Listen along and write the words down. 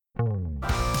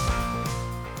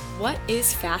What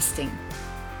is fasting?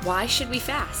 Why should we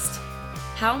fast?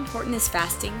 How important is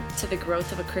fasting to the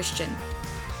growth of a Christian?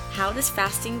 How does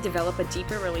fasting develop a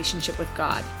deeper relationship with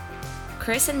God?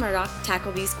 Chris and Murdoch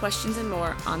tackle these questions and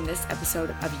more on this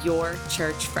episode of Your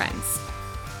Church Friends.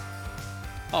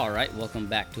 All right, welcome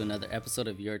back to another episode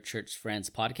of Your Church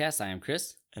Friends podcast. I am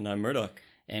Chris. And I'm Murdoch.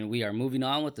 And we are moving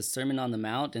on with the Sermon on the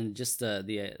Mount, and just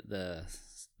the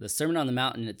Sermon on the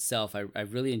Mount in itself. I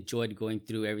really enjoyed going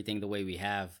through everything the way we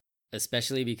have,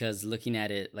 especially because looking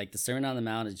at it, like the Sermon on the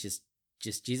Mount is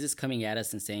just Jesus coming at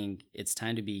us and saying it's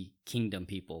time to be kingdom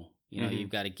people. You know, You've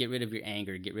got to get rid of your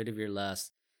anger, get rid of your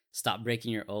lust, stop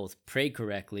breaking your oath, pray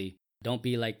correctly. Don't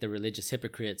be like the religious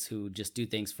hypocrites who just do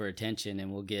things for attention, and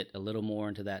we'll get a little more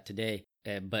into that today.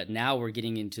 But now we're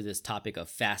getting into this topic of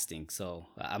fasting. So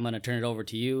I'm going to turn it over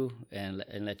to you and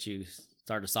let you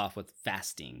start us off with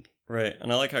fasting. Right.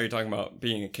 And I like how you're talking about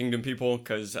being a kingdom people,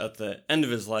 because at the end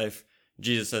of his life,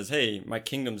 Jesus says, hey, my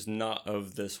kingdom's not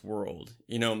of this world.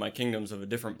 You know, my kingdom's of a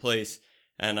different place.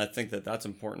 And I think that that's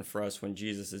important for us when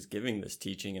Jesus is giving this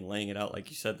teaching and laying it out,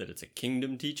 like you said, that it's a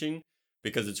kingdom teaching,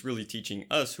 because it's really teaching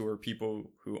us, who are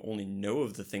people who only know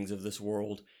of the things of this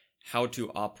world, how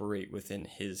to operate within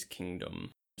his kingdom.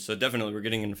 So definitely we're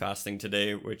getting in fasting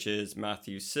today, which is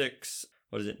Matthew 6,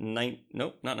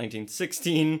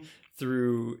 16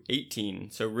 through 18.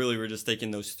 So really we're just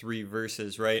taking those three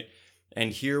verses, right?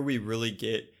 And here we really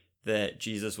get that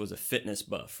Jesus was a fitness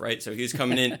buff, right? So he's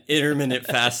coming in intermittent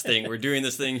fasting. We're doing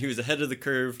this thing. He was ahead of the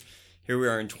curve. Here we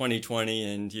are in 2020,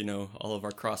 and, you know, all of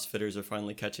our CrossFitters are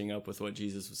finally catching up with what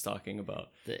Jesus was talking about.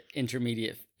 The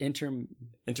intermittent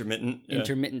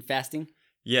fasting?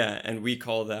 Yeah, and we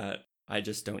call that, I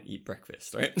just don't eat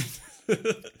breakfast, right?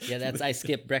 Yeah, that's I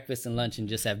skip breakfast and lunch and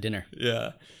just have dinner.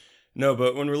 Yeah. No,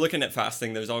 but when we're looking at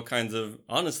fasting, there's all kinds of,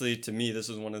 honestly, to me, this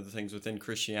is one of the things within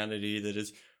Christianity that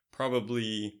is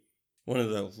probably one of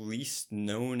the least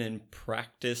known and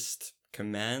practiced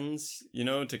commands, you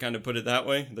know, to kind of put it that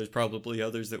way. There's probably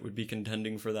others that would be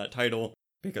contending for that title,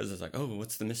 because it's like, oh,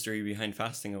 what's the mystery behind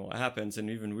fasting and what happens? And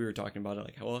even we were talking about it,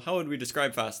 like, well, how would we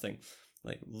describe fasting?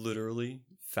 Like, literally,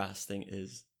 fasting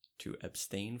is to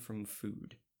abstain from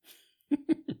food.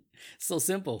 So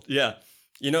simple. Yeah.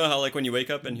 You know how, like, when you wake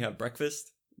up and you have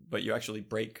breakfast, but you actually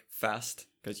break fast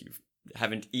because you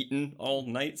haven't eaten all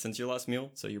night since your last meal,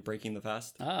 so you're breaking the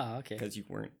fast. Ah, okay. Because you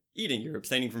weren't eating, you're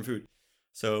abstaining from food.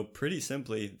 So pretty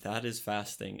simply, that is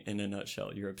fasting in a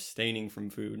nutshell. You're abstaining from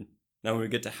food. Now, when we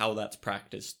get to how that's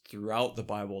practiced throughout the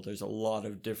Bible, there's a lot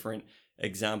of different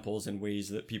examples and ways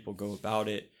that people go about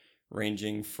it,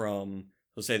 ranging from,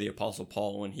 let's say, the Apostle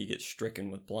Paul, when he gets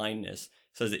stricken with blindness,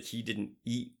 says that he didn't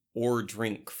eat or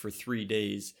drink for 3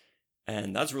 days.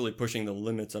 And that's really pushing the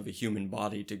limits of a human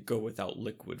body to go without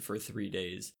liquid for 3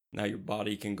 days. Now, your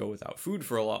body can go without food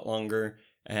for a lot longer,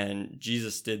 and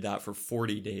Jesus did that for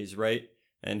 40 days, right?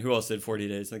 And who else did 40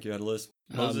 days? I think you had a list.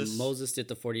 Moses? Moses did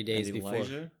the 40 days and before.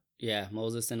 Elijah? Yeah,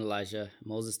 Moses and Elijah.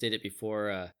 Moses did it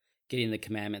before getting the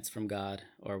commandments from God,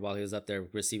 or while he was up there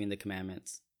receiving the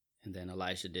commandments. And then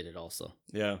Elijah did it also.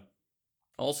 Yeah.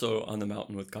 Also on the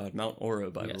mountain with God, Mount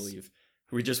Oreb, I believe.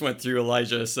 We just went through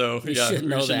Elijah, so we should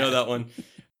know that one.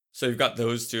 So you've got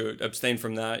those to abstain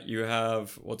from that. You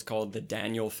have what's called the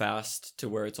Daniel fast, to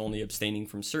where it's only abstaining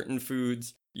from certain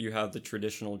foods. You have the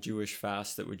traditional Jewish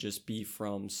fast that would just be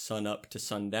from sun up to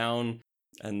sundown,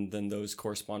 and then those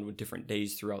correspond with different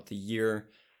days throughout the year.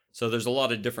 So there's a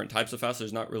lot of different types of fast.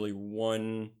 There's not really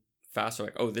one fast,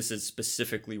 like, oh, this is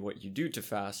specifically what you do to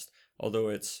fast, although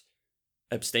it's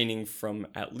abstaining from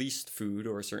at least food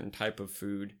or a certain type of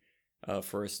food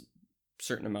for a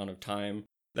certain amount of time.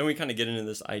 Then we kind of get into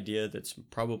this idea that's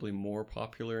probably more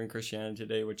popular in Christianity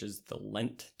today, which is the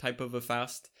Lent type of a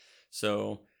fast.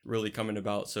 So really coming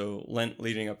about, so Lent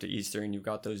leading up to Easter, and you've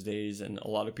got those days, and a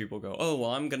lot of people go, oh,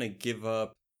 well, I'm going to give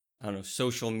up, I don't know,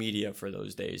 social media for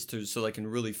those days so I can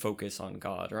really focus on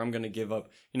God, or I'm going to give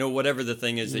up, you know, whatever the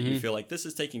thing is that you feel like this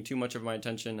is taking too much of my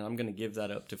attention, and I'm going to give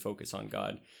that up to focus on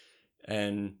God.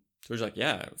 And so it's like,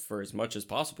 yeah, for as much as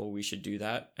possible, we should do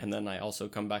that. And then I also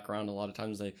come back around a lot of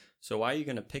times, like, so why are you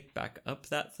going to pick back up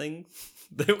that thing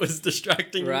that was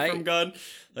distracting you from God?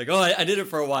 Like, oh, I did it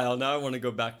for a while. Now I want to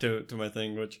go back to my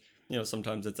thing, which, you know,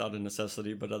 sometimes it's out of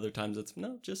necessity, but other times it's,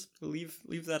 no, just leave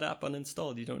that app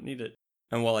uninstalled. You don't need it.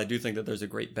 And while I do think that there's a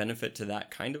great benefit to that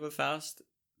kind of a fast,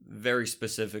 very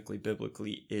specifically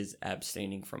biblically is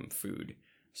abstaining from food.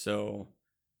 So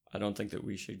I don't think that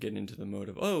we should get into the mode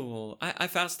of, oh, well, I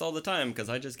fast all the time because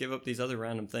I just give up these other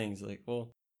random things. Like,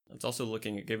 well, it's also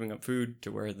looking at giving up food,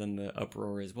 to where then the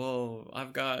uproar is, well,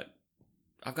 I've got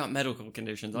medical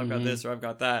conditions, I've got this or I've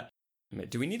got that.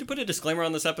 Do we need to put a disclaimer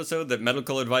on this episode that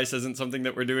medical advice isn't something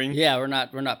that we're doing? Yeah, we're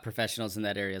not professionals in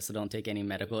that area, so don't take any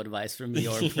medical advice from me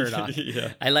or Murdoch.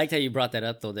 Yeah. I liked how you brought that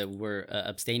up, though, that we're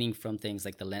abstaining from things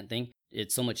like the Lent thing.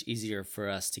 It's so much easier for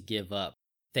us to give up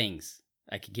things.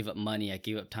 I could give up money, I could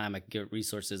give up time, I could give up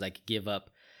resources, I could give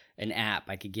up an app,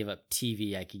 I could give up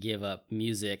TV, I could give up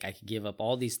music, I could give up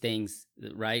all these things,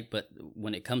 right? But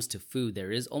when it comes to food,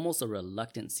 there is almost a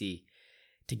reluctancy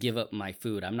to give up my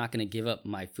food. I'm not going to give up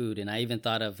my food. And I even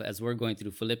thought of, as we're going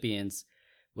through Philippians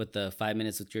with the 5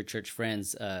 minutes with your church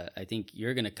friends, I think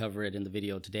you're going to cover it in the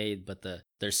video today, but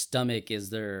their stomach is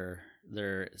their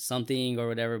something or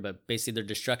whatever, but basically their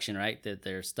destruction, right? That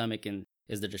their stomach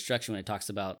is their destruction when it talks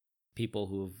about people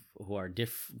who are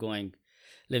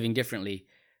living differently.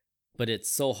 But it's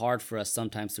so hard for us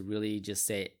sometimes to really just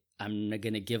say, I'm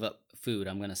going to give up food.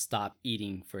 I'm going to stop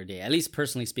eating for a day. At least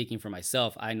personally speaking for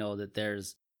myself, I know that there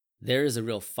is a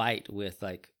real fight with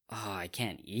like, oh, I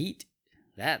can't eat.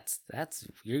 That's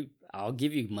you. I'll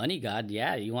give you money, God.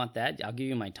 Yeah, you want that? I'll give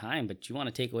you my time, but you want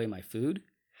to take away my food?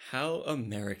 How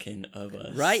American of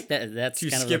us, right? That's to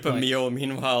kind skip of a meal.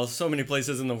 Meanwhile, so many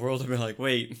places in the world will be like,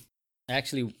 wait.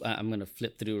 Actually, I'm going to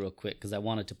flip through real quick because I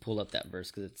wanted to pull up that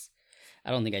verse because I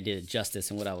don't think I did it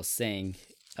justice in what I was saying.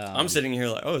 I'm sitting here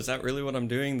like, oh, is that really what I'm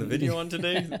doing the video on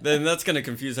today? Then that's going to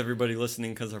confuse everybody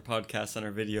listening because our podcasts and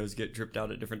our videos get dripped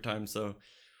out at different times. So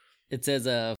it says,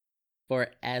 for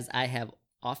as I have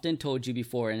often told you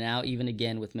before, and now even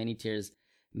again with many tears,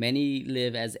 many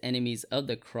live as enemies of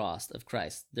the cross of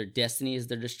Christ. Their destiny is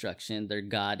their destruction. Their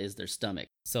God is their stomach.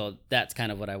 So that's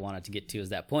kind of what I wanted to get to is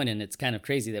that point. And it's kind of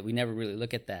crazy that we never really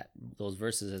look at those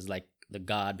verses as like the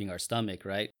God being our stomach,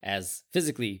 right? As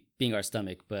physically being our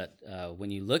stomach. But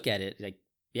when you look at it, like,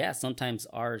 yeah, sometimes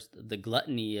the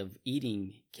gluttony of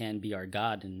eating can be our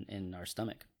God in our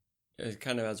stomach. It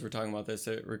kind of, as we're talking about this,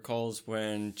 it recalls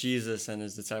when Jesus and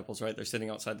his disciples, right, they're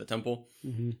sitting outside the temple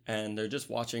and they're just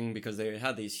watching because they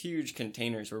had these huge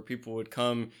containers where people would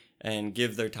come and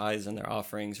give their tithes and their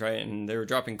offerings, right? And they were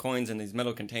dropping coins in these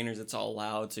metal containers. It's all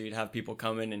loud. So you'd have people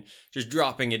come in and just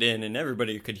dropping it in and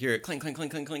everybody could hear it clang, clang, clang,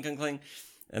 clang, clang, clang, clang.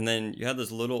 And then you had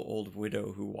this little old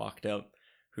widow who walked up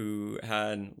who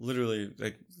had literally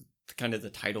like kind of the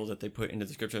title that they put into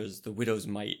the scripture is the widow's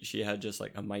mite. She had just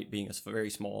like a mite being a very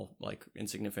small, like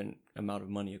insignificant amount of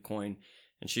money, a coin.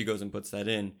 And she goes and puts that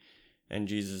in. And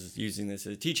Jesus is using this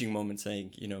as a teaching moment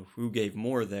saying, you know, who gave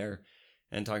more there?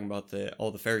 And talking about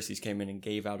all the Pharisees came in and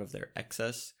gave out of their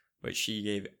excess, but she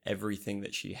gave everything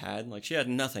that she had. Like she had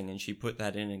nothing and she put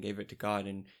that in and gave it to God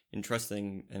and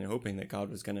trusting and hoping that God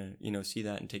was going to, you know, see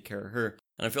that and take care of her.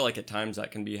 And I feel like at times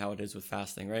that can be how it is with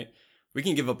fasting, right? We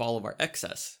can give up all of our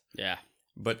excess. Yeah.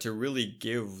 But to really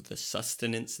give the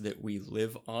sustenance that we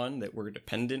live on, that we're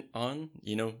dependent on,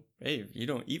 you know, hey, if you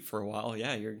don't eat for a while,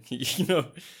 yeah, you're, you know,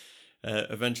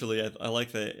 eventually, I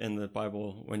like that in the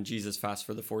Bible when Jesus fasts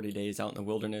for the 40 days out in the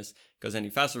wilderness, goes and he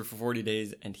fasted for 40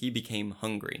 days and he became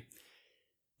hungry.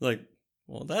 Like,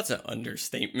 well, that's an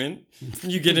understatement.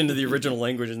 You get into the original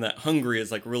language and that hungry is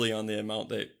like really on the amount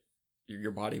that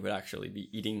your body would actually be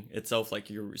eating itself. Like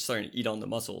you're starting to eat on the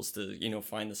muscles to, you know,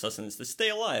 find the sustenance to stay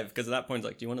alive. Because at that point, it's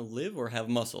like, do you want to live or have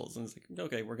muscles? And it's like,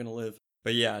 okay, we're going to live.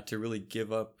 But yeah, to really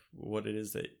give up what it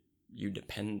is that you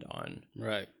depend on.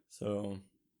 Right. So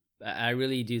I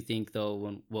really do think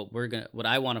though, what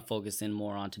I want to focus in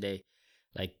more on today,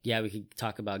 like, yeah, we could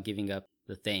talk about giving up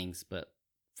the things, but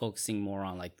focusing more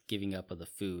on like giving up of the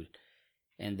food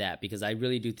and that, because I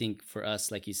really do think for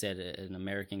us, like you said, an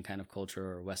American kind of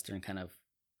culture or Western kind of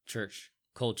church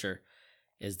culture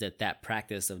is that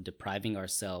practice of depriving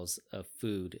ourselves of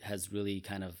food has really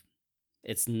kind of,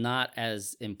 it's not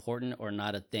as important or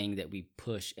not a thing that we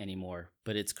push anymore.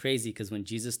 But it's crazy because when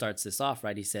Jesus starts this off,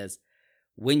 right, he says,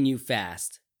 when you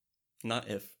fast. Not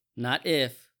if. Not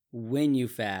if, when you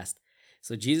fast.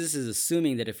 So Jesus is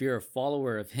assuming that if you're a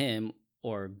follower of him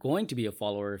or going to be a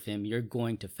follower of him, you're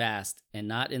going to fast, and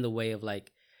not in the way of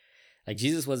like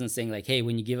Jesus wasn't saying like, hey,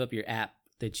 when you give up your app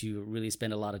that you really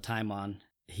spend a lot of time on,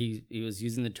 he was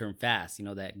using the term fast, you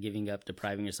know, that giving up,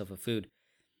 depriving yourself of food.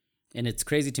 And it's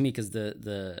crazy to me because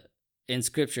the in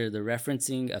scripture, the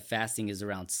referencing of fasting is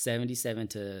around 77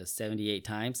 to 78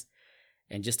 times.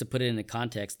 And just to put it into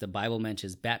context, the Bible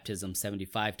mentions baptism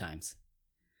 75 times.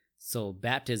 So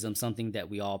baptism, something that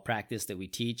we all practice, that we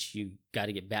teach, you got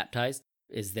to get baptized,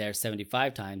 is there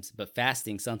 75 times. But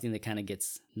fasting, something that kind of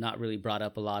gets not really brought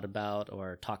up a lot about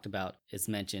or talked about, is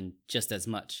mentioned just as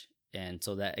much. And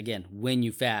so that, again, when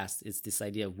you fast, it's this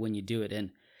idea of when you do it.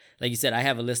 And like you said, I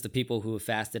have a list of people who have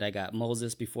fasted. I got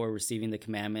Moses before receiving the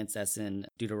commandments. That's in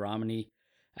Deuteronomy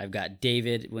I've got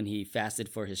David when he fasted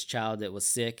for his child that was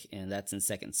sick, and that's in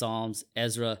 2 Psalms.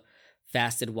 Ezra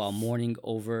fasted while mourning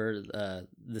over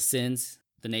the sins,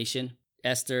 the nation.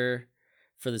 Esther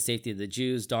for the safety of the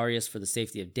Jews. Darius for the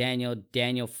safety of Daniel.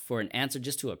 Daniel for an answer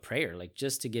just to a prayer, like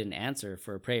just to get an answer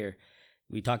for a prayer.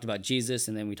 We talked about Jesus,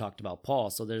 and then we talked about Paul.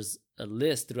 So there's a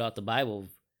list throughout the Bible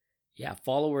of,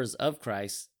 followers of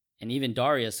Christ, and even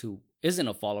Darius, who isn't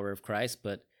a follower of Christ,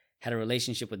 but had a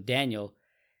relationship with Daniel,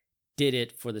 did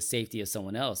it for the safety of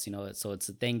someone else, so it's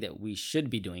a thing that we should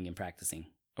be doing and practicing.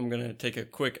 I'm going to take a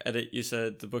quick edit. You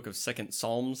said the book of 2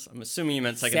 Psalms. I'm assuming you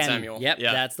meant 2 Samuel. Yep,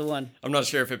 yeah. That's the one. I'm not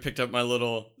sure if it picked up my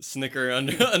little snicker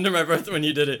under my breath when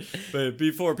you did it, but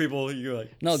before people, you're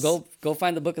like... No, go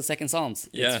find the book of 2 Psalms.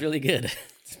 Yeah. It's really good.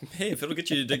 Hey, if it'll get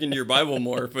you to dig into your Bible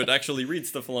more, but actually read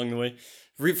stuff along the way.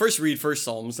 First read 1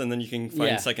 Psalms, and then you can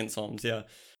find 2 Psalms, yeah.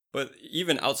 But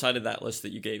even outside of that list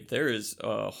that you gave, there is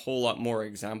a whole lot more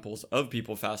examples of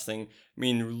people fasting. I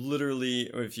mean, literally,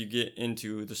 if you get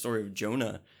into the story of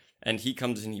Jonah, and he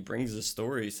comes and he brings this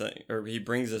story, or he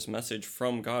brings this message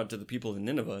from God to the people of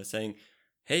Nineveh, saying,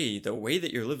 hey, the way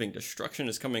that you're living, destruction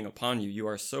is coming upon you. You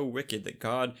are so wicked that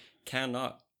God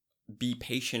cannot be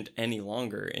patient any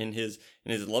longer in his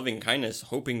loving kindness,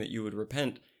 hoping that you would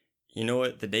repent. You know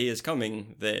what? The day is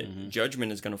coming that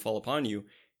judgment is going to fall upon you.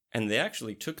 And they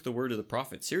actually took the word of the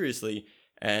prophet seriously,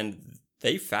 and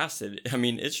they fasted. I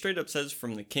mean, it straight up says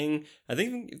from the king. I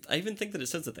even think that it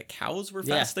says that the cows were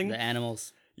fasting. The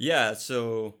animals. Yeah,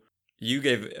 so you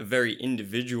gave very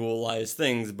individualized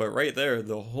things, but right there,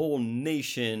 the whole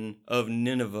nation of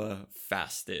Nineveh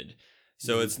fasted.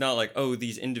 So it's not like, oh,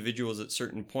 these individuals at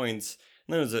certain points.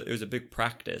 No, it was a big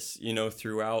practice,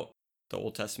 throughout the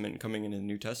Old Testament coming into the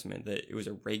New Testament, that it was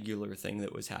a regular thing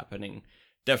that was happening.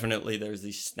 Definitely there's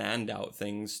these standout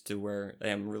things to where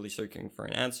I'm really searching for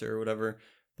an answer or whatever,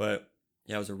 but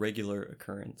yeah, it was a regular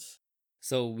occurrence.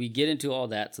 So we get into all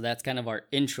that. So that's kind of our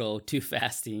intro to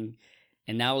fasting.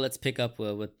 And now let's pick up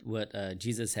with what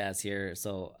Jesus has here.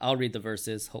 So I'll read the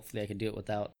verses. Hopefully I can do it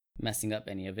without messing up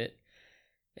any of it.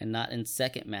 And not in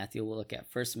 2nd Matthew. We'll look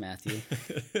at 1st Matthew.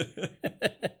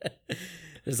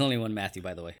 There's only one Matthew,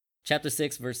 by the way. Chapter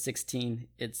 6, verse 16,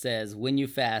 it says, when you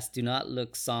fast, do not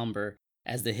look somber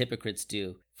as the hypocrites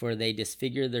do, for they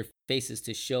disfigure their faces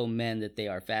to show men that they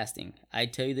are fasting. I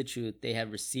tell you the truth, they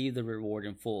have received the reward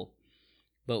in full.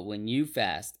 But when you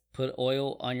fast, put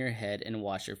oil on your head and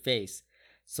wash your face,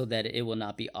 so that it will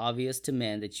not be obvious to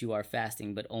men that you are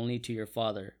fasting, but only to your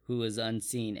Father who is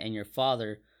unseen, and your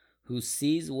Father who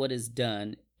sees what is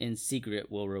done in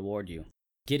secret will reward you.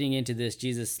 Getting into this,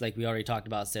 Jesus, like we already talked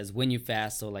about, says when you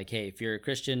fast, so like, hey, if you're a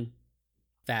Christian,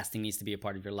 fasting needs to be a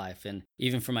part of your life. And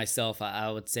even for myself, I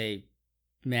would say,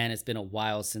 man, it's been a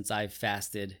while since I've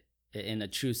fasted in a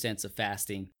true sense of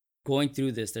fasting. Going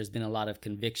through this, there's been a lot of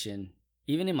conviction,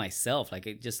 even in myself,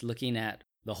 like just looking at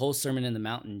the whole Sermon on the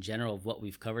Mount in general of what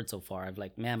we've covered so far. I'm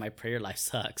like, man, my prayer life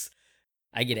sucks.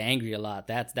 I get angry a lot.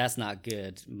 That's not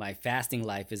good. My fasting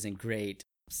life isn't great.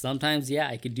 Sometimes,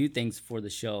 I could do things for the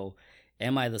show.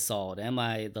 Am I the salt? Am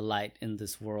I the light in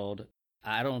this world?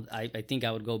 I think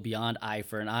I would go beyond eye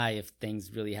for an eye if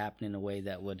things really happen in a way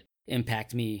that would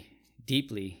impact me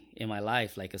deeply in my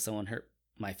life. Like if someone hurt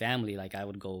my family, like I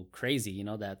would go crazy,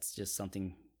 that's just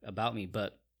something about me.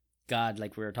 But God,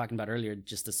 like we were talking about earlier,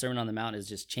 just the Sermon on the Mount is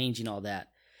just changing all that.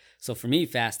 So for me,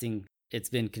 fasting, it's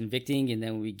been convicting. And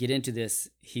then when we get into this,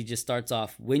 he just starts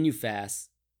off, when you fast,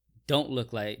 don't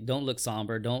look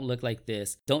somber, don't look like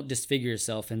this, don't disfigure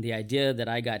yourself. And the idea that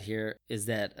I got here is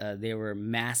that they were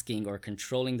masking or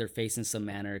controlling their face in some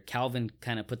manner. Calvin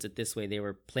kind of puts it this way, they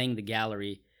were playing the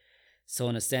gallery. So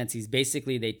in a sense,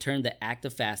 they turned the act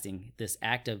of fasting, this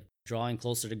act of drawing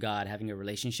closer to God, having a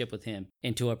relationship with him,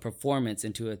 into a performance,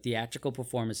 into a theatrical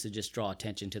performance to just draw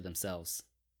attention to themselves.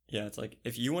 Yeah, it's like,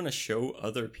 if you want to show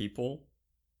other people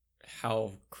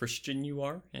how Christian you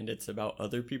are, and it's about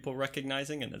other people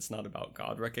recognizing, and it's not about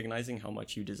God recognizing how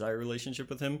much you desire a relationship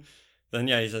with him, then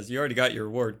he says, you already got your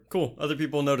reward. Cool. Other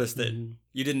people noticed that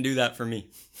you didn't do that for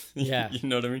me. Yeah. You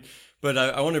know what I mean? But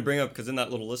I want to bring up, because in that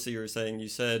little list that you were saying, you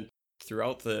said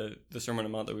throughout the Sermon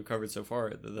on the Mount that we've covered so far,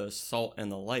 the salt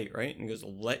and the light, right? And he goes,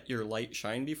 let your light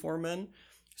shine before men.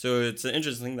 So it's an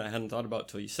interesting thing that I hadn't thought about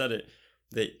till you said it,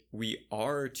 that we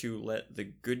are to let the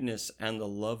goodness and the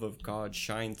love of God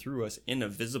shine through us in a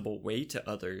visible way to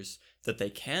others, that they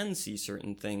can see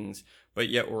certain things, but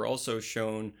yet we're also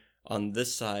shown on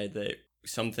this side that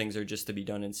some things are just to be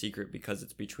done in secret because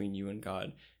it's between you and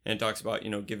God. And it talks about,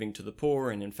 giving to the poor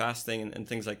and in fasting and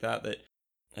things like that,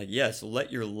 yes,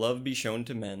 let your love be shown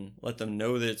to men. Let them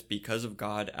know that it's because of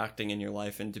God acting in your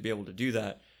life, and to be able to do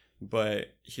that.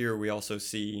 But here we also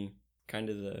see kind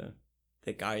of the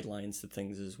guidelines to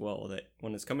things as well, that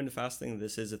when it's coming to fasting,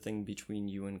 this is a thing between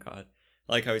you and God.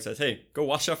 I like how he says, hey, go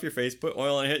wash off your face, put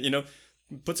oil on it,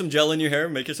 put some gel in your hair,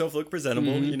 make yourself look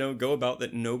presentable, go about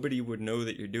that. Nobody would know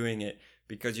that you're doing it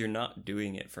because you're not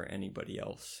doing it for anybody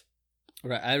else.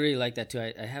 Right. I really like that too.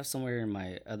 I have somewhere in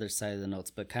my other side of the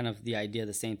notes, but kind of the idea,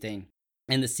 the same thing.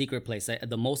 In the secret place,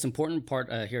 the most important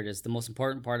part, here it is, the most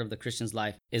important part of the Christian's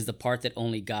life is the part that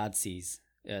only God sees.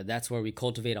 That's where we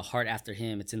cultivate a heart after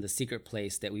him. It's in the secret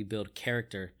place that we build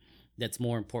character that's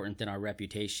more important than our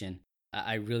reputation.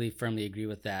 I really firmly agree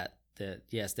with that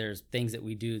yes, there's things that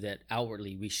we do that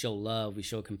outwardly we show love, we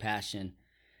show compassion,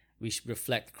 we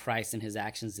reflect Christ in his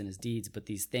actions and his deeds, but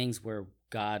these things where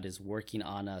God is working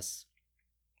on us,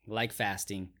 like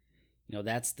fasting,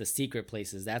 that's the secret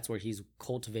places. That's where he's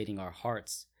cultivating our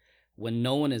hearts. When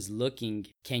no one is looking,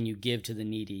 can you give to the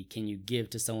needy? Can you give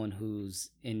to someone who's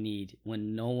in need?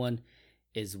 When no one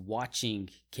is watching,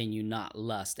 can you not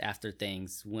lust after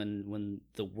things? When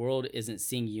the world isn't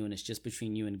seeing you and it's just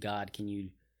between you and God, can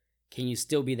you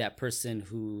still be that person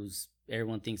who's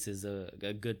everyone thinks is a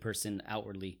good person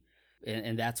outwardly?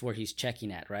 And that's where he's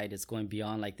checking at, right? It's going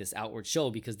beyond like this outward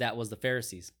show, because that was the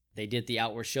Pharisees. They did the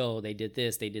outward show. They did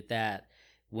this, they did that.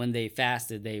 When they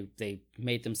fasted, they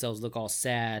made themselves look all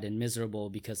sad and miserable,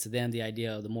 because to them, the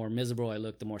idea of the more miserable I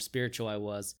looked, the more spiritual I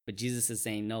was. But Jesus is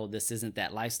saying, no, this isn't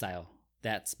that lifestyle.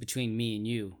 That's between me and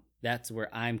you. That's where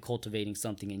I'm cultivating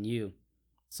something in you.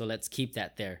 So let's keep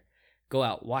that there. Go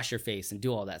out, wash your face, and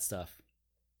do all that stuff.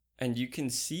 And you can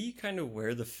see kind of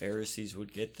where the Pharisees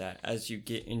would get that as you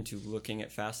get into looking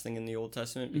at fasting in the Old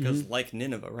Testament. Because like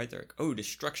Nineveh, right? They're like, oh,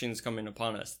 destruction's coming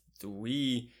upon us.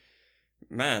 We're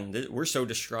so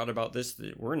distraught about this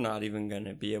that we're not even going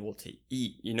to be able to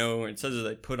eat. It says that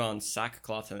they put on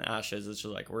sackcloth and ashes. It's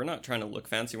just like, we're not trying to look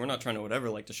fancy. We're not trying to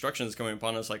whatever. Like, destruction is coming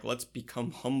upon us. Like, let's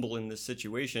become humble in this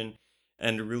situation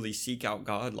and really seek out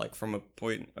God, like from a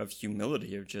point of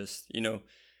humility of just,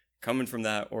 coming from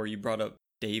that. Or you brought up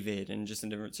David, and just in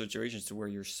different situations to where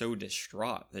you're so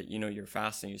distraught that, you're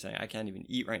fasting. You're saying, I can't even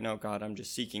eat right now, God. I'm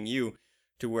just seeking you.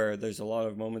 To where there's a lot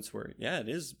of moments where, it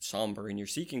is somber and you're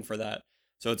seeking for that.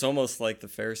 So it's almost like the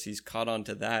Pharisees caught on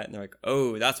to that and they're like,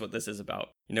 oh, that's what this is about.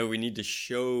 We need to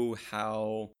show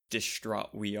how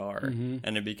distraught we are.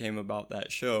 And it became about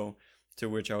that show, to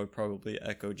which I would probably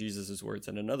echo Jesus's words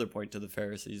at another point to the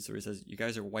Pharisees, where he says, you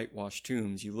guys are whitewashed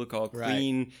tombs. You look all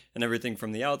clean and everything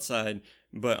from the outside,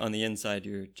 but on the inside,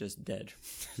 you're just dead.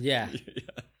 Yeah.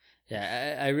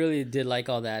 Yeah, I really did like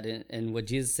all that. And what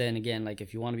Jesus said, and again, like,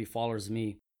 if you want to be followers of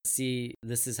me, see,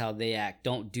 this is how they act.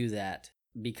 Don't do that.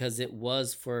 Because it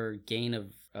was for gain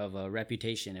of a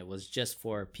reputation. It was just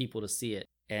for people to see it.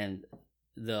 And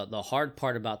the hard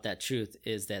part about that truth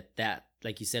is that,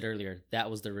 like you said earlier, that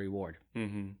was the reward.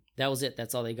 That was it.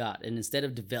 That's all they got. And instead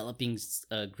of developing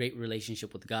a great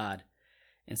relationship with God,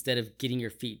 instead of getting your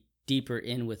feet deeper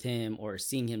in with him or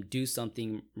seeing him do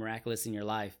something miraculous in your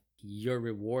life, your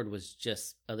reward was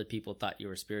just other people thought you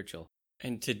were spiritual.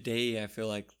 And today I feel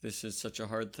like this is such a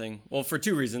hard thing. Well, for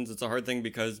two reasons. It's a hard thing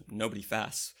because nobody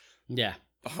fasts. Yeah.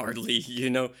 Hardly,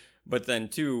 But then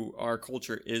two, our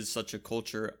culture is such a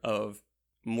culture of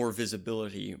more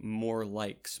visibility, more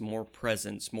likes, more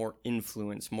presence, more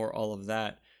influence, more all of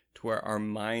that, to where our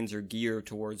minds are geared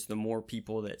towards the more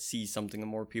people that see something, the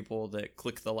more people that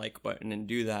click the like button and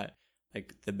do that,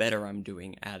 like the better I'm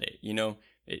doing at it,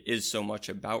 It is so much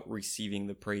about receiving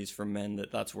the praise from men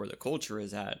that's where the culture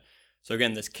is at. So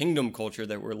again, this kingdom culture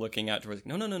that we're looking at towards,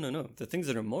 no. The things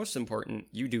that are most important,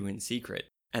 you do in secret.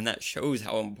 And that shows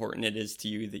how important it is to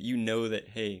you that you know that,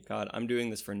 hey, God, I'm doing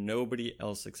this for nobody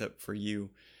else except for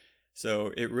you.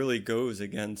 So it really goes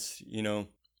against,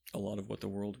 a lot of what the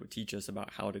world would teach us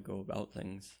about how to go about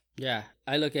things. Yeah,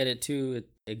 I look at it too.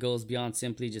 It goes beyond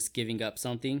simply just giving up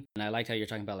something. And I like how you're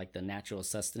talking about like the natural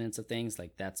sustenance of things.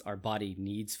 Like that's our body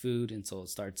needs food. And so it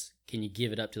starts, can you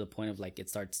give it up to the point of like it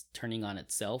starts turning on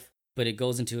itself? But it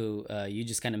goes into, you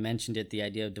just kind of mentioned it, the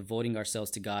idea of devoting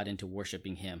ourselves to God and to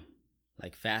worshiping him.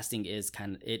 Like fasting is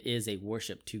it is a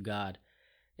worship to God.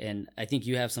 And I think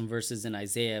you have some verses in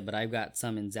Isaiah, but I've got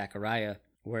some in Zechariah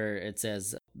where it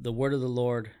says, the word of the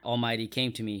Lord Almighty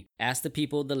came to me. Ask the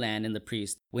people of the land and the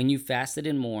priest, when you fasted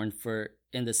and mourned for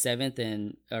in the 5th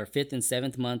and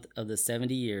 7th month of the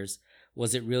 70 years,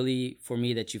 was it really for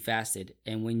me that you fasted?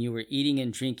 And when you were eating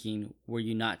and drinking, were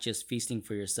you not just feasting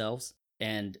for yourselves?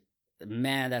 And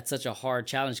man, that's such a hard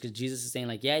challenge, because Jesus is saying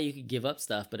like, yeah, you could give up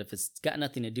stuff, but if it's got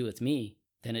nothing to do with me,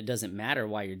 then it doesn't matter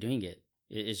why you're doing it.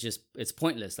 It's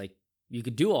pointless. Like, you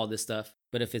could do all this stuff,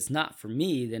 but if it's not for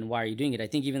me, then why are you doing it? I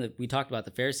think even we talked about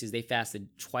the Pharisees, they fasted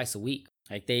twice a week.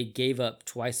 Like they gave up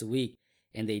twice a week.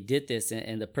 And they did this.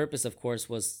 And the purpose, of course,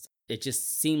 was it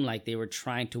just seemed like they were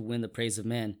trying to win the praise of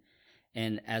men.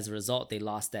 And as a result, they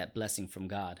lost that blessing from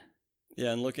God.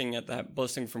 Yeah, and looking at that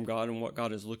blessing from God and what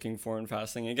God is looking for in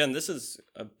fasting. Again, this is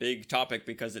a big topic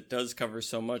because it does cover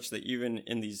so much that even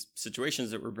in these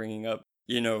situations that we're bringing up,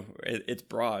 it's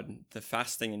broad. The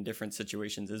fasting in different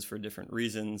situations is for different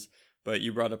reasons. But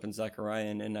you brought up in Zechariah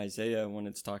and in Isaiah when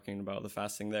it's talking about the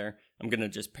fasting there. I'm going to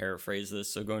just paraphrase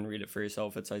this, so go and read it for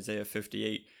yourself. It's Isaiah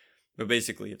 58. But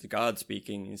basically, it's God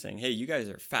speaking and saying, hey, you guys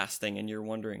are fasting and you're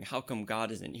wondering, how come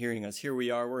God isn't hearing us? Here we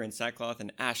are, we're in sackcloth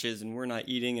and ashes and we're not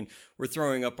eating and we're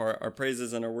throwing up our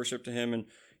praises and our worship to him. And,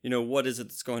 what is it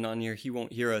that's going on here? He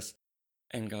won't hear us.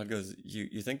 And God goes,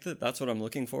 you think that that's what I'm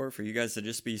looking for you guys to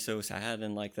just be so sad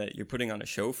and like that you're putting on a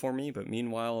show for me? But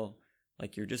meanwhile,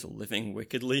 like you're just living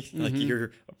wickedly, like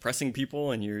you're oppressing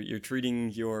people and you're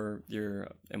treating your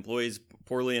employees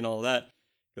poorly and all that.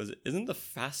 He goes, isn't the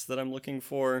fast that I'm looking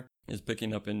for, is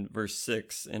picking up in verse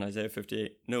 6 in Isaiah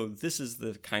 58. No, this is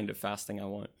the kind of fasting I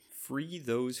want. Free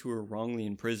those who are wrongly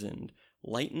imprisoned.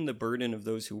 Lighten the burden of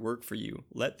those who work for you.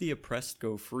 Let the oppressed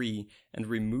go free and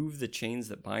remove the chains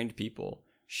that bind people.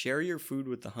 Share your food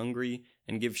with the hungry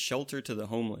and give shelter to the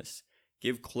homeless.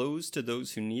 Give clothes to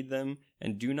those who need them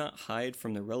and do not hide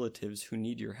from the relatives who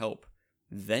need your help.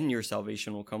 Then your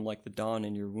salvation will come like the dawn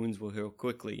and your wounds will heal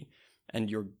quickly. And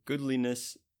your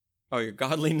godliness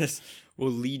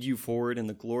will lead you forward, and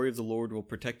the glory of the Lord will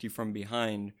protect you from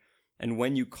behind. And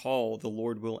when you call, the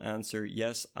Lord will answer,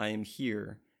 yes, I am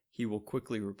here. He will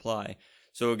quickly reply.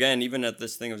 So again, even at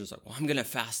this thing of just like, well, I'm going to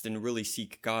fast and really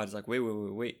seek God. It's like,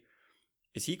 wait.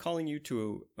 Is he calling you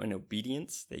to an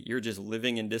obedience that you're just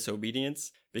living in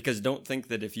disobedience? Because don't think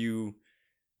that if you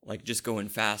like just go and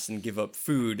fast and give up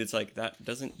food, it's like that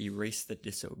doesn't erase the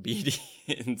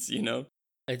disobedience,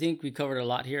 I think we covered a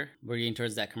lot here. We're getting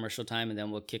towards that commercial time, and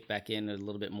then we'll kick back in a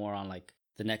little bit more on like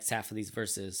the next half of these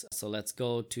verses. So let's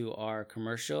go to our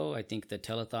commercial. I think the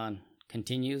telethon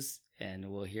continues,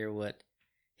 and we'll hear what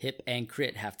Hip and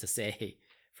Crit have to say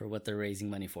for what they're raising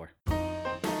money for.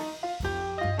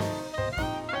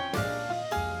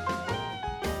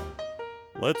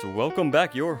 Let's welcome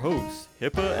back your hosts,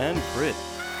 Hippa and Crit.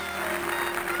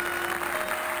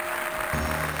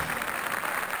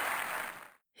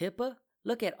 Hippa,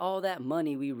 look at all that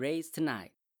money we raised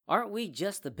tonight. Aren't we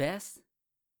just the best?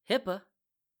 Hippa,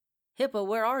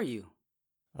 where are you?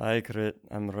 Hi, Crit.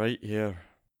 I'm right here.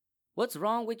 What's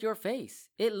wrong with your face?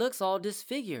 It looks all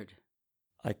disfigured.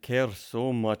 I care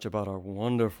so much about our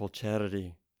wonderful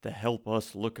charity to help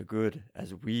us look good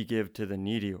as we give to the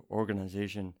needy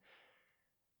organization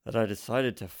that I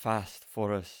decided to fast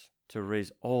for us to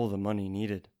raise all the money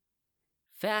needed.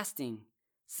 Fasting.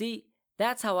 See,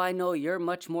 that's how I know you're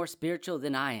much more spiritual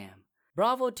than I am.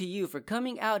 Bravo to you for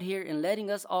coming out here and letting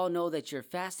us all know that you're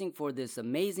fasting for this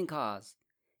amazing cause.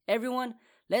 Everyone,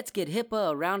 let's get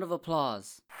Hippa a round of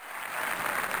applause.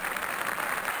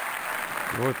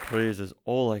 Your praise is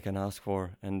all I can ask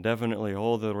for, and definitely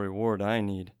all the reward I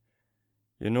need.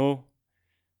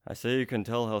 I say you can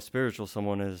tell how spiritual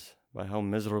someone is by how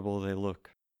miserable they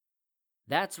look.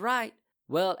 That's right.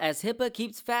 Well, as Hippa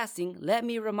keeps fasting, let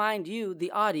me remind you,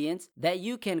 the audience, that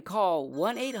you can call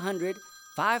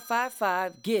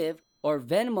 1-800-555-GIVE or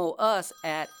Venmo us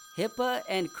at Hippa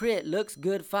and Crit Looks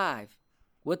Good 5.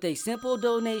 With a simple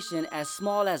donation as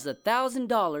small as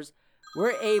 $1,000,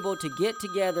 we're able to get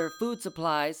together food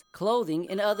supplies, clothing,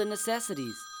 and other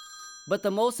necessities. But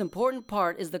the most important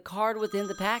part is the card within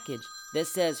the package that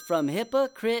says From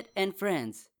Hippa, Crit, and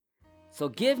Friends. So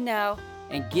give now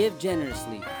and give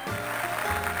generously.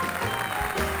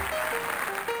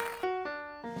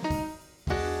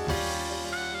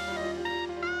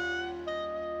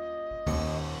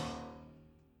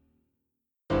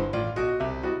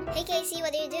 Hey Casey,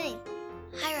 what are you doing?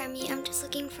 Hi Remy, I'm just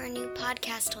looking for a new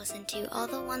podcast to listen to. All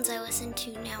the ones I listen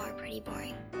to now are pretty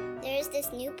boring. There's this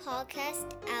new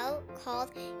podcast out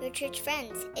called Your Church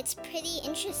Friends. It's pretty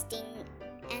interesting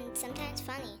and sometimes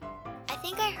funny. I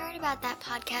think I heard about that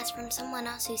podcast from someone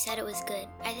else who said it was good.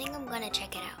 I think I'm going to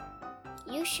check it out.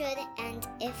 You should, and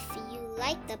if you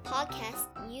like the podcast,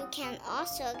 you can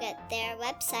also get their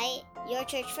website,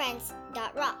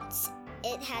 yourchurchfriends.rocks.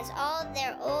 It has all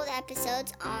their old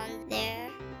episodes on there,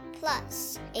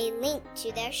 plus a link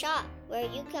to their shop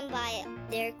where you can buy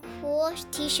their cool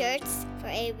t-shirts for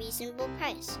a reasonable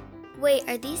price. Wait,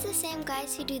 are these the same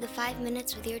guys who do the 5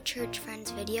 Minutes with Your Church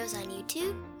Friends videos on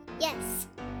YouTube? Yes.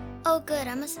 Oh good,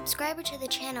 I'm a subscriber to the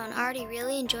channel and already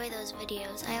really enjoy those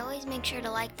videos. I always make sure to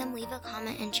like them, leave a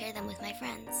comment, and share them with my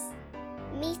friends.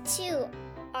 Me too.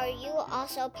 Are you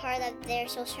also part of their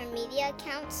social media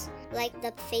accounts, like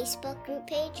the Facebook group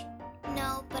page?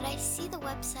 No, but I see the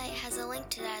website has a link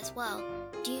to that as well.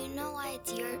 Do you know why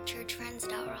it's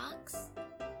yourchurchfriends.rocks?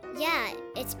 Yeah,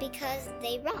 it's because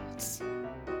they rocks.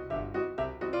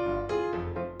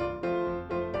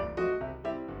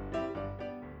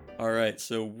 All right,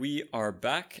 so we are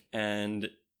back, and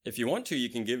if you want to, you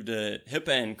can give to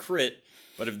HIPAA and Crit,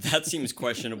 but if that seems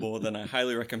questionable, then I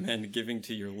highly recommend giving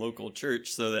to your local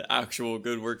church so that actual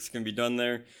good works can be done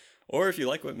there. Or if you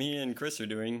like what me and Chris are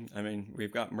doing, I mean,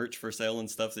 we've got merch for sale and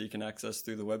stuff that you can access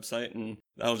through the website, and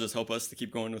that'll just help us to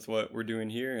keep going with what we're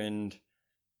doing here, and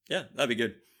yeah, that'd be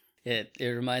good. It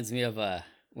reminds me of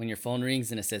when your phone rings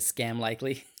and it says scam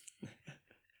likely.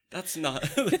 That's not...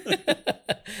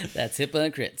 That's HIPAA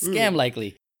and Crit. Scam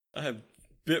likely. I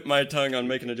bit my tongue on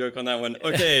making a joke on that one.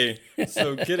 Okay,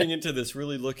 so getting into this,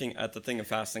 really looking at the thing of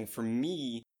fasting. For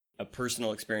me, a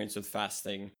personal experience with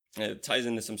fasting. It ties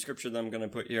into some scripture that I'm going to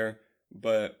put here,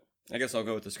 but I guess I'll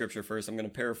go with the scripture first. I'm going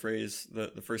to paraphrase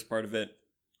the first part of it.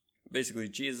 Basically,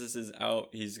 Jesus is out.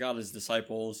 He's got his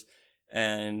disciples,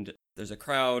 and there's a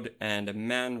crowd, and a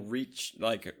man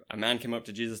came up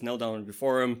to Jesus, knelt down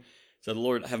before him, said,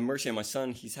 "Lord, have mercy on my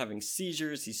son. He's having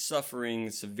seizures. He's suffering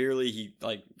severely. He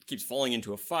keeps falling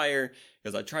into a fire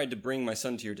because I tried to bring my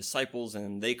son to your disciples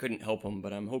and they couldn't help him,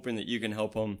 but I'm hoping that you can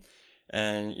help him."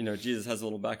 And, Jesus has a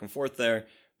little back and forth there,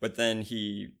 but then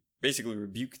he basically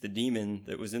rebuked the demon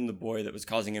that was in the boy that was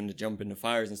causing him to jump into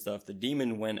fires and stuff. The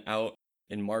demon went out,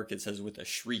 in Mark it says, with a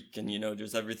shriek and,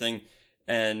 just everything.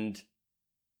 And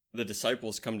the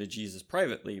disciples come to Jesus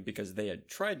privately because they had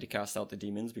tried to cast out the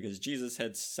demons, because Jesus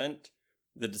had sent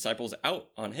the disciples out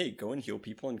on, hey, go and heal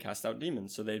people and cast out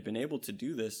demons. So they'd been able to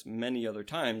do this many other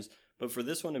times, but for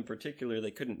this one in particular,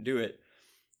 they couldn't do it.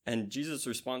 And Jesus'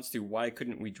 response to why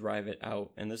couldn't we drive it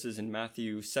out, and this is in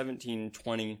Matthew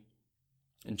 17:20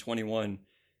 and 21,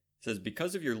 says,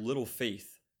 "Because of your little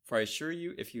faith, for I assure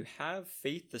you, if you have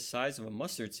faith the size of a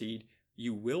mustard seed,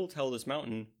 you will tell this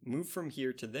mountain, move from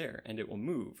here to there, and it will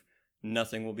move.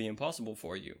 Nothing will be impossible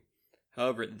for you.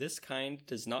 However, this kind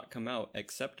does not come out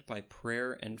except by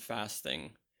prayer and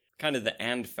fasting." Kind of the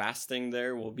 "and fasting"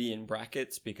 there will be in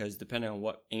brackets, because depending on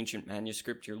what ancient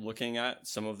manuscript you're looking at,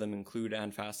 some of them include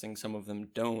 "and fasting, some of them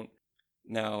don't.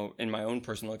 Now, in my own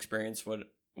personal experience,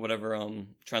 whatever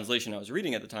translation I was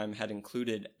reading at the time had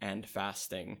included "and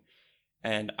fasting."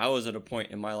 And I was at a point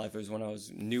in my life, it was when I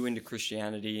was new into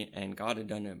Christianity, and God had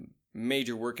done a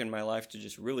major work in my life to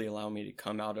just really allow me to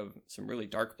come out of some really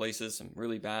dark places, some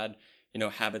really bad,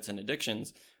 habits and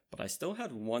addictions. But I still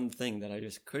had one thing that I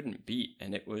just couldn't beat,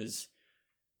 and it was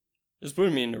just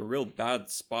putting me in a real bad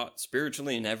spot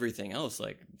spiritually and everything else,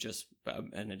 like just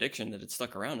an addiction that had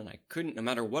stuck around, and I couldn't, no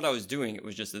matter what I was doing, it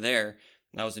was just there.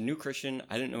 And I was a new Christian,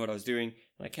 I didn't know what I was doing,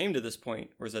 and I came to this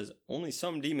point where it says, only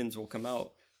some demons will come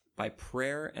out by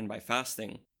prayer and by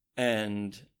fasting.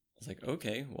 And I was like,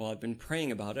 okay, well, I've been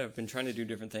praying about it, I've been trying to do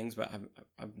different things, but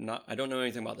I don't know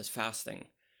anything about this fasting.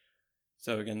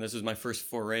 So again, this was my first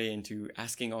foray into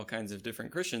asking all kinds of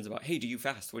different Christians about, hey, do you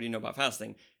fast? What do you know about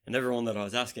fasting? And everyone that I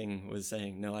was asking was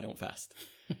saying, no, I don't fast.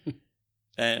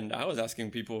 And I was asking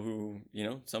people who,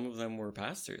 some of them were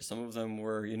pastors, some of them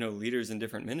were, leaders in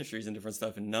different ministries and different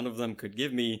stuff, and none of them could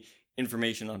give me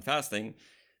information on fasting.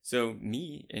 So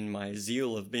me, in my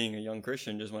zeal of being a young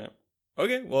Christian, just went,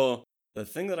 okay, well, the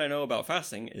thing that I know about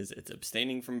fasting is it's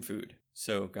abstaining from food.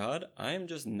 So God, I'm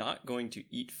just not going to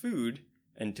eat food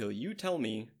until you tell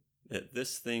me that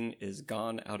this thing is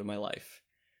gone out of my life.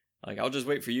 I'll just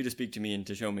wait for you to speak to me and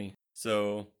to show me.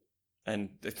 So, and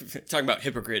talking about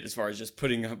hypocrite as far as just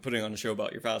putting on a show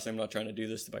about your fasting, I'm not trying to do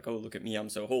this to oh, look at me, I'm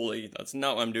so holy. That's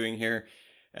not what I'm doing here.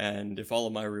 And if all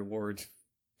of my reward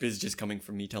is just coming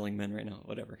from me telling men right now,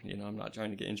 whatever, I'm not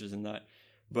trying to get interested in that.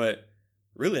 But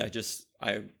really,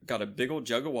 I got a big old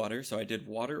jug of water, so I did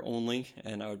water only,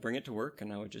 and I would bring it to work,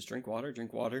 and I would just drink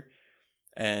water.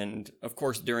 And of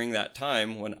course, during that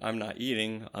time when I'm not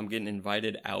eating, I'm getting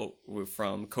invited out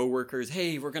from coworkers.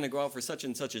 Hey, we're going to go out for such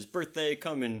and such's birthday.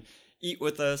 Come and eat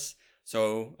with us.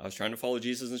 So I was trying to follow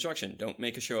Jesus' instruction. Don't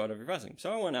make a show out of your fasting. So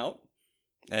I went out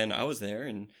and I was there,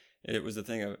 and it was the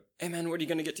thing of, hey man, what are you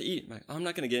going to get to eat? I'm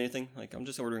not going to get anything. I'm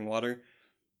just ordering water.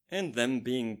 And them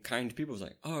being kind people was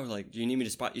do you need me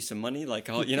to spot you some money? I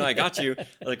got you.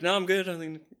 No, I'm good.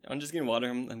 I'm just getting water.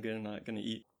 I'm good. I'm not going to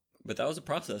eat. But that was a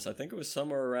process. I think it was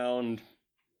somewhere around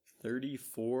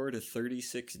 34 to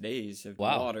 36 days of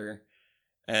water.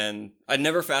 And I'd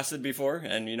never fasted before.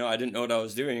 And, I didn't know what I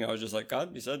was doing. I was just like,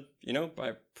 God, you said,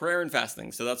 by prayer and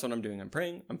fasting. So that's what I'm doing. I'm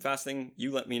praying. I'm fasting.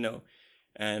 You let me know.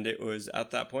 And it was at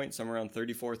that point, somewhere around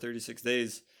 34, 36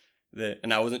 days.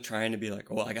 And I wasn't trying to be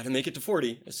I got to make it to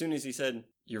 40. As soon as he said,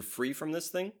 you're free from this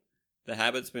thing, the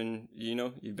habit's been,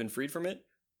 you've been freed from it.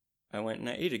 I went and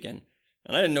I ate again.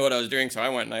 And I didn't know what I was doing, so I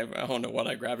went and I don't know what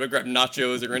I grabbed. I grabbed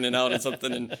nachos or In-N-Out or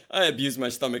something, and I abused my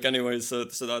stomach anyways, so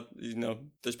that,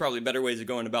 there's probably better ways of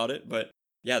going about it. But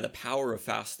yeah, the power of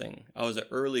fasting. I was an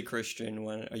early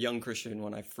Christian, a young Christian,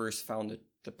 when I first found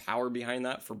the power behind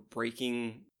that for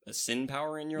breaking a sin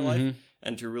power in your life,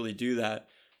 and to really do that.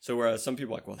 So whereas some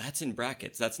people are like, well, that's in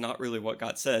brackets, that's not really what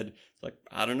God said. It's like,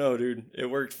 I don't know, dude. It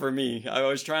worked for me. I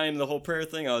was trying the whole prayer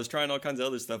thing. I was trying all kinds of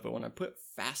other stuff. But when I put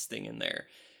fasting in there,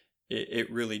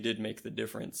 it really did make the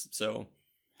difference. So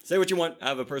say what you want. I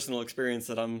have a personal experience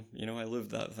that I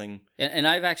lived that thing. And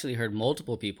I've actually heard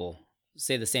multiple people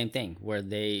say the same thing, where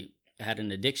they had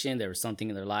an addiction. There was something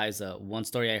in their lives. One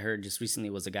story I heard just recently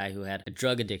was a guy who had a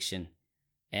drug addiction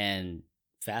and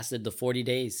fasted the 40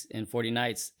 days and 40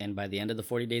 nights. And by the end of the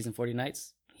 40 days and 40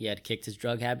 nights, he had kicked his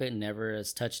drug habit and never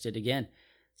has touched it again.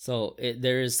 So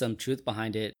there is some truth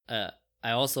behind it. I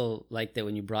also like that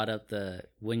when you brought up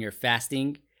when you're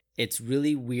fasting, it's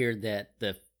really weird that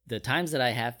the times that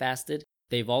I have fasted,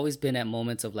 they've always been at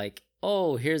moments of like,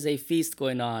 oh, here's a feast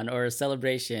going on or a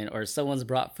celebration or someone's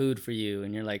brought food for you.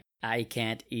 And you're like, I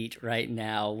can't eat right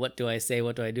now. What do I say?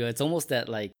 What do I do? It's almost that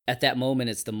like at that moment,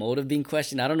 it's the motive being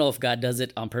questioned. I don't know if God does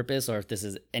it on purpose or if this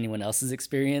is anyone else's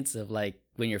experience of like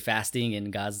when you're fasting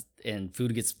and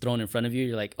food gets thrown in front of you,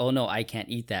 you're like, oh no, I can't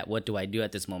eat that. What do I do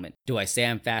at this moment? Do I say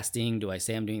I'm fasting? Do I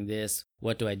say I'm doing this?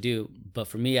 What do I do? But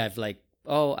for me, I've like,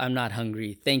 oh, I'm not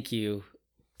hungry, thank you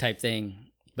type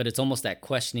thing. But it's almost that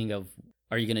questioning of,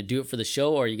 are you going to do it for the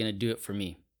show or are you going to do it for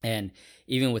me? And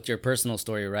even with your personal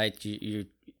story, right? You're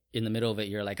in the middle of it.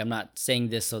 You're like, I'm not saying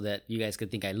this so that you guys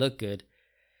could think I look good.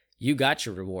 You got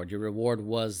your reward. Your reward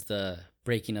was the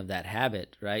breaking of that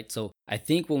habit, right? So I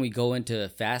think when we go into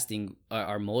fasting,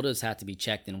 our motives have to be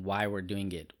checked in why we're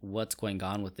doing it, what's going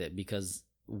on with it. Because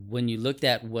when you looked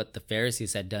at what the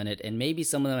Pharisees had done it, and maybe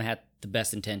some of them had the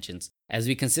best intentions, as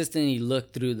we consistently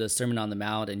look through the Sermon on the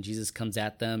Mount and Jesus comes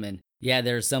at them, and yeah,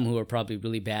 there are some who are probably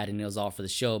really bad and it was all for the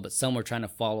show, but some were trying to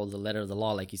follow the letter of the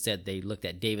law. Like you said, they looked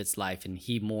at David's life and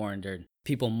he mourned, or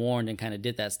people mourned and kind of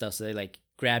did that stuff. So they like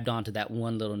grabbed onto that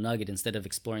one little nugget instead of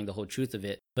exploring the whole truth of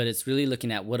it. But it's really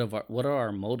looking at what are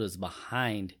our motives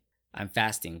behind I'm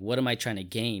fasting? What am I trying to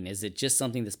gain? Is it just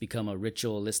something that's become a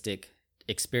ritualistic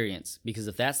experience? Because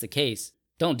if that's the case,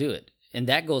 don't do it. And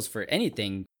that goes for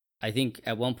anything. I think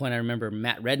at one point I remember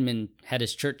Matt Redman had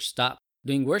his church stop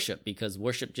doing worship because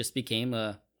worship just became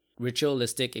a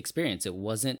ritualistic experience. It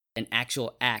wasn't an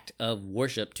actual act of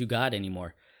worship to God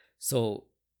anymore. So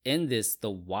in this, the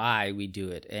why we do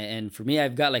it. And for me,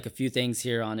 I've got like a few things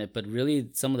here on it, but really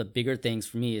some of the bigger things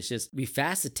for me is just we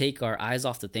fast to take our eyes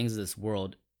off the things of this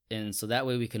world. And so that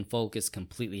way we can focus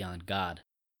completely on God.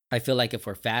 I feel like if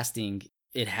we're fasting,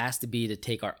 it has to be to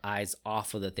take our eyes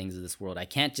off of the things of this world. I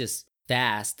can't just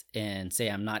fast and say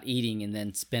I'm not eating and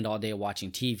then spend all day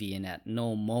watching TV and at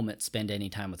no moment spend any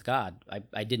time with God.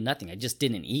 I did nothing. I just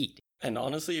didn't eat. And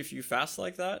honestly, if you fast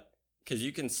like that, because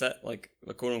you can set like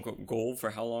a quote unquote goal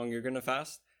for how long you're going to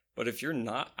fast. But if you're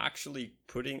not actually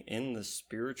putting in the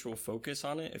spiritual focus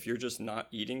on it, if you're just not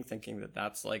eating, thinking that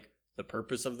that's like the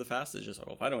purpose of the fast is just,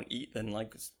 oh, if I don't eat, then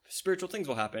like spiritual things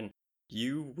will happen.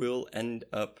 You will end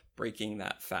up breaking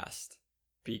that fast.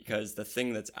 Because the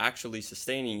thing that's actually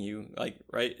sustaining you, like,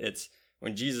 right, it's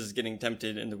when Jesus is getting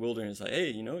tempted in the wilderness, like,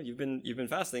 hey, you've been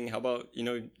fasting. How about,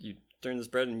 you turn this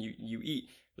bread and you eat.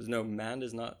 Because no, man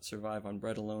does not survive on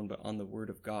bread alone, but on the word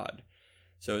of God.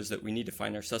 So is that we need to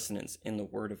find our sustenance in the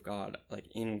word of God, like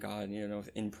in God,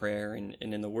 in prayer and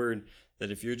in the word. That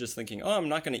if you're just thinking, oh, I'm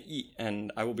not going to eat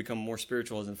and I will become more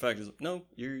spiritual, as in fact, no,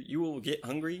 you will get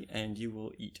hungry and you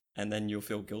will eat. And then you'll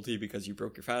feel guilty because you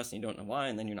broke your fast and you don't know why.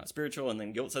 And then you're not spiritual and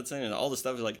then guilt sets in and all this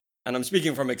stuff is like, and I'm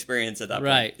speaking from experience at that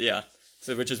right. point. Yeah.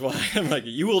 So which is why I'm like,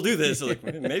 you will do this. So like,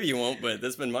 maybe you won't, but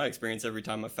that's been my experience every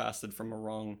time I've fasted from a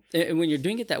wrong. And when you're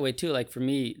doing it that way too, like for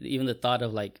me, even the thought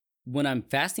of like, when I'm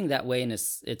fasting that way and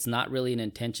it's not really an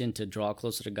intention to draw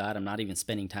closer to God, I'm not even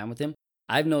spending time with him.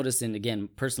 I've noticed in, again,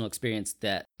 personal experience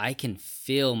that I can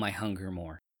feel my hunger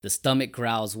more. The stomach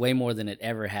growls way more than it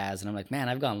ever has. And I'm like, man,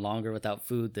 I've gone longer without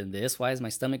food than this. Why is my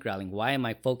stomach growling? Why am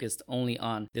I focused only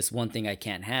on this one thing I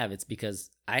can't have? It's because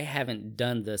I haven't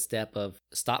done the step of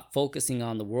stop focusing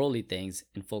on the worldly things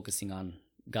and focusing on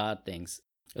God things.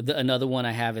 Another one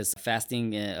I have is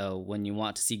fasting when you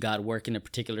want to see God work in a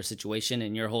particular situation.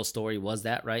 And your whole story was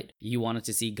that, right? You wanted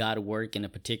to see God work in a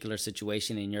particular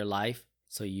situation in your life.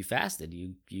 So you fasted.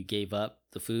 You gave up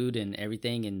the food and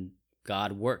everything, and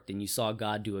God worked. And you saw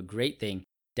God do a great thing.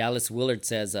 Dallas Willard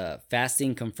says,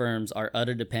 fasting confirms our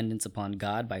utter dependence upon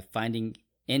God by finding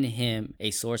in him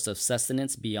a source of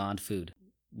sustenance beyond food.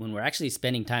 when we're actually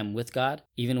spending time with God,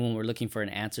 even when we're looking for an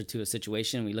answer to a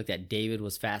situation, we looked at David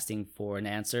was fasting for an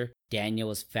answer. Daniel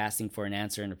was fasting for an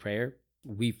answer in a prayer.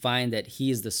 We find that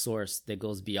he is the source that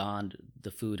goes beyond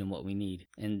the food and what we need.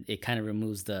 And it kind of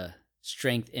removes the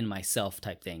strength in myself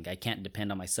type thing. I can't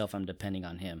depend on myself. I'm depending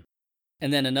on him.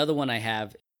 And then another one I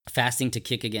have, fasting to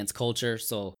kick against culture.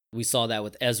 So we saw that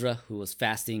with Ezra, who was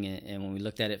fasting. And when we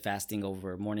looked at it, fasting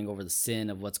mourning over the sin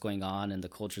of what's going on and the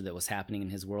culture that was happening in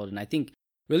his world. And I think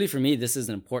really for me, this is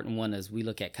an important one as we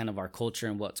look at kind of our culture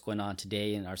and what's going on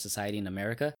today in our society in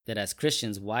America, that as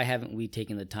Christians, why haven't we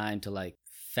taken the time to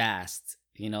fast,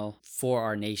 for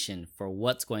our nation, for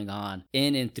what's going on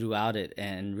in and throughout it,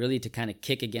 and really to kind of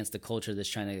kick against the culture that's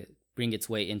trying to bring its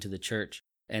way into the church.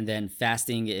 And then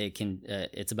fasting,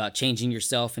 it's about changing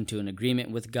yourself into an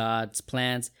agreement with God's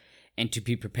plans and to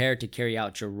be prepared to carry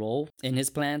out your role in his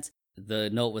plans. The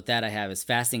note with that I have is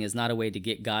fasting is not a way to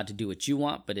get God to do what you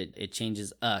want, but it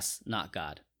changes us, not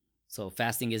God. So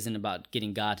fasting isn't about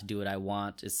getting God to do what I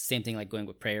want. It's the same thing like going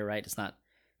with prayer, right? It's not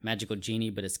magical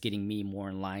genie, but it's getting me more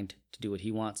in line to do what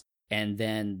he wants. And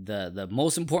then the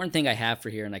most important thing I have for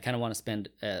here, and I kind of want to spend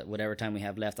whatever time we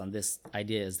have left on this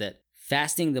idea, is that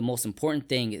fasting, the most important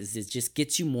thing is it just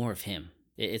gets you more of him.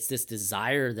 It's this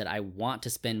desire that I want to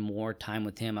spend more time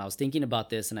with him. I was thinking about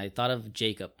this and I thought of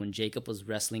Jacob, when Jacob was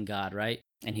wrestling God, right?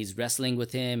 And he's wrestling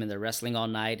with him and they're wrestling all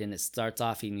night, and it starts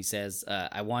off and he says,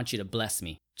 I want you to bless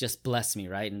me. Just bless me,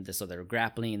 right? And so they're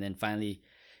grappling, and then finally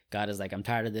God is like, I'm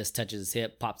tired of this, touches his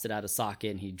hip, pops it out of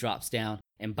socket, and he drops down.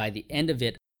 And by the end of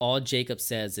it, all Jacob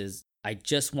says is, I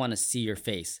just want to see your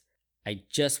face. I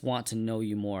just want to know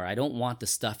you more. I don't want the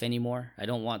stuff anymore. I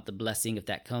don't want the blessing. If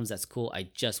that comes, that's cool. I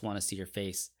just want to see your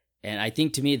face. And I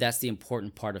think to me, that's the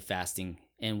important part of fasting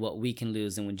and what we can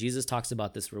lose. And when Jesus talks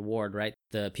about this reward, right?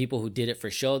 The people who did it for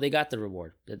show, they got the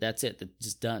reward. That's it. That's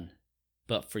just done.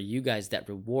 But for you guys, that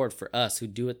reward for us who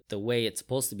do it the way it's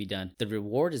supposed to be done, the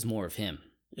reward is more of him.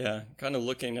 Yeah, kind of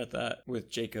looking at that with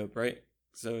Jacob, right?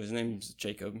 So his name's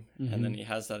Jacob, and then he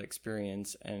has that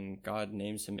experience, and God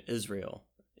names him Israel,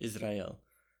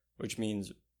 which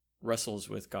means wrestles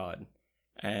with God.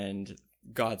 And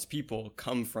God's people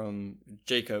come from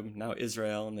Jacob, now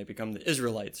Israel, and they become the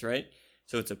Israelites, right?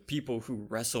 So it's a people who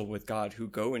wrestle with God, who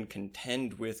go and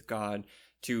contend with God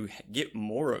to get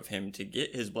more of him, to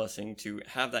get his blessing, to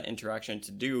have that interaction,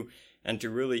 to do, and to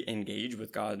really engage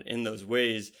with God in those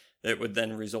ways that would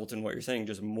then result in what you're saying,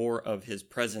 just more of his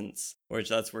presence, which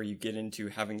that's where you get into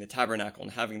having the tabernacle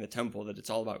and having the temple, that it's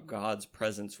all about God's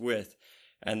presence with.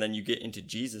 And then you get into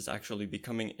Jesus actually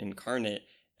becoming incarnate,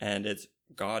 and it's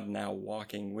God now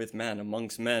walking with men,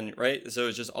 amongst men, right? So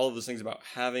it's just all of those things about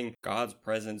having God's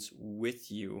presence with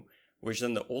you, which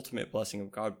then the ultimate blessing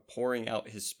of God pouring out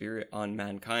his spirit on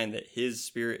mankind, that his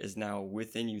spirit is now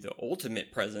within you, the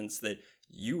ultimate presence, that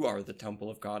you are the temple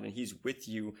of God and he's with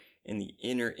you in the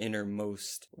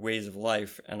innermost ways of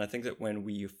life. And I think that when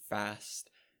we fast,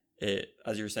 it,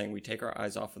 as you were saying, we take our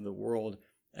eyes off of the world,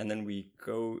 and then we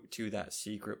go to that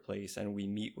secret place and we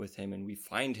meet with him and we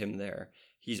find him there.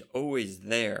 He's always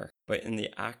there. But in the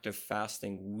act of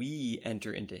fasting, we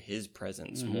enter into his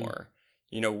presence more.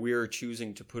 We're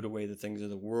choosing to put away the things of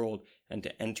the world and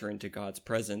to enter into God's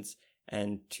presence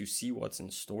and to see what's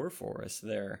in store for us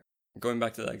there. Going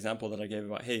back to that example that I gave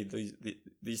about, hey,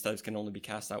 these types can only be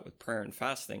cast out with prayer and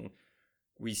fasting,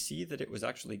 we see that it was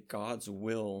actually God's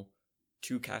will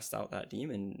to cast out that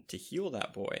demon, to heal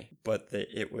that boy, but that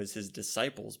it was his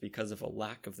disciples, because of a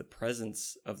lack of the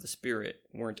presence of the Spirit,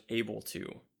 weren't able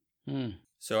to.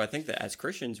 So I think that as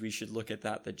Christians, we should look at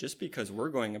that just because we're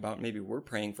going about, maybe we're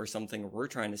praying for something, or we're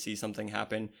trying to see something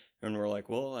happen, and we're like,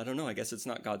 well, I don't know, I guess it's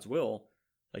not God's will.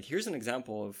 Like, here's an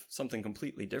example of something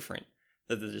completely different.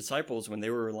 That the disciples, when they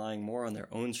were relying more on their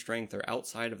own strength or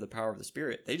outside of the power of the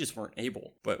Spirit, they just weren't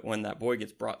able. But when that boy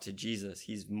gets brought to Jesus,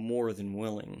 he's more than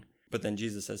willing. But then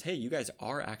Jesus says, hey, you guys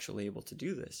are actually able to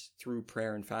do this through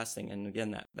prayer and fasting. And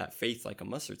again, that faith like a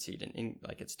mustard seed, and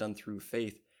like it's done through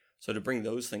faith. So to bring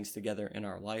those things together in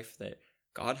our life, that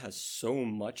God has so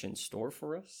much in store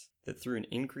for us, that through an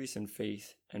increase in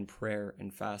faith and prayer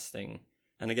and fasting,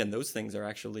 and again, those things are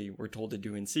actually, we're told to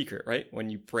do in secret, right? When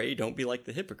you pray, don't be like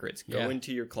the hypocrites. Go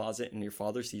into your closet and your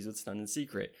Father sees what's done in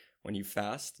secret. When you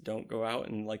fast, don't go out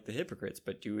and like the hypocrites,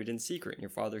 but do it in secret and your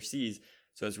Father sees.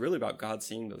 So it's really about God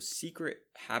seeing those secret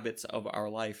habits of our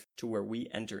life to where we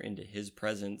enter into his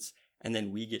presence, and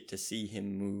then we get to see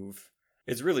him move.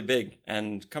 It's really big.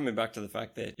 And coming back to the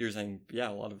fact that you're saying, yeah,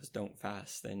 a lot of us don't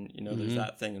fast, and there's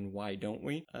that thing, and why don't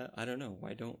we? I don't know.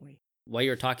 Why don't we? While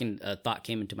you were talking, a thought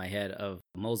came into my head of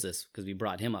Moses, because we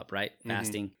brought him up, right?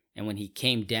 Fasting. And when he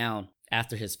came down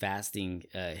after his fasting,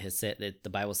 the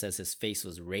Bible says his face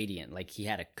was radiant, like he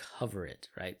had to cover it,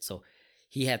 right? So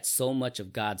he had so much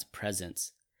of God's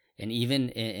presence. And even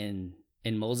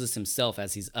in Moses himself,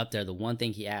 as he's up there, the one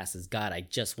thing he asks is, God, I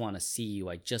just want to see you.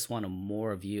 I just want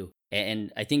more of you.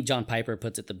 And I think John Piper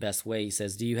puts it the best way. He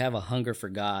says, do you have a hunger for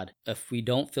God? If we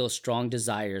don't feel strong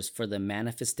desires for the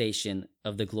manifestation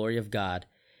of the glory of God,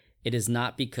 it is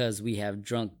not because we have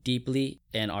drunk deeply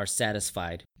and are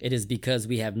satisfied. It is because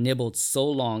we have nibbled so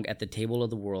long at the table of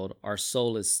the world, our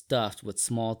soul is stuffed with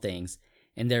small things,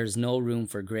 and there is no room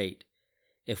for great.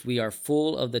 If we are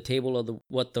full of the table of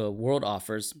what the world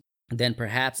offers, then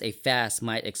perhaps a fast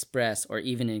might express or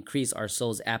even increase our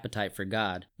soul's appetite for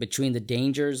God. Between the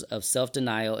dangers of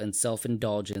self-denial and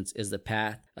self-indulgence is the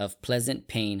path of pleasant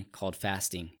pain called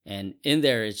fasting. And in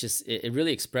there, it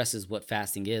really expresses what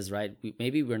fasting is, right?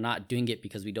 Maybe we're not doing it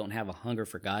because we don't have a hunger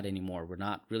for God anymore. We're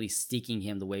not really seeking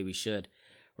him the way we should.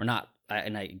 We're not.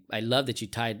 I love that you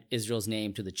tied Israel's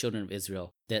name to the children of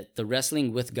Israel, that the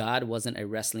wrestling with God wasn't a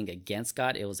wrestling against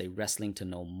God. It was a wrestling to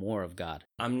know more of God.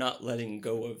 I'm not letting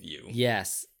go of you.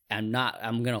 Yes. I'm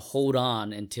going to hold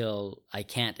on until I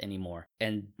can't anymore.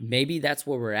 And maybe that's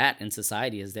where we're at in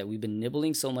society, is that we've been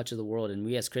nibbling so much of the world, and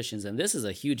we as Christians, and this is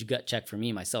a huge gut check for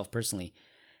me, myself personally,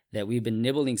 that we've been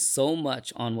nibbling so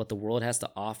much on what the world has to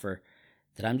offer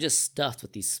that I'm just stuffed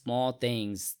with these small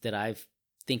things that I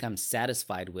think I'm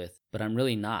satisfied with, but I'm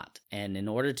really not. And in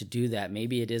order to do that,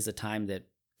 maybe it is a time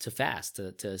to fast,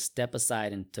 to step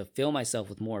aside and to fill myself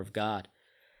with more of God.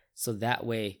 So that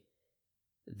way,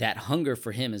 that hunger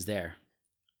for him is there.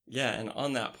 Yeah, and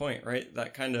on that point, right,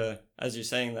 that kind of, as you're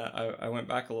saying that, I went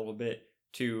back a little bit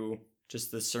to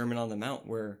just the Sermon on the Mount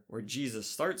where Jesus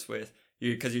starts with,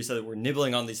 because you said that we're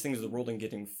nibbling on these things of the world and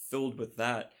getting filled with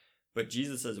that. But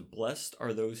Jesus says, blessed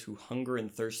are those who hunger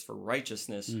and thirst for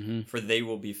righteousness, for they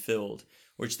will be filled.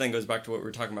 Which then goes back to what we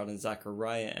were talking about in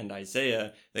Zechariah and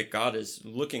Isaiah, that God is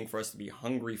looking for us to be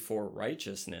hungry for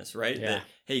righteousness, right? Yeah. That,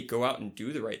 hey, go out and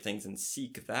do the right things and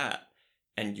seek that,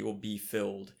 and you'll be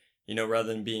filled. You know, rather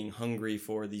than being hungry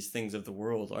for these things of the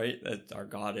world, right? That our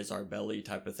God is our belly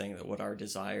type of thing, that what our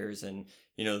desires and,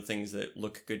 you know, the things that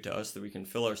look good to us that we can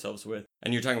fill ourselves with.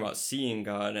 And you're talking about seeing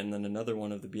God, and then another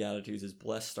one of the Beatitudes is,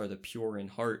 blessed are the pure in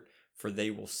heart, for they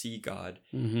will see God.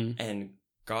 And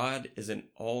God is an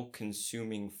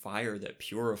all-consuming fire that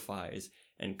purifies,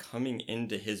 and coming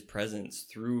into his presence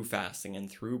through fasting and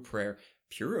through prayer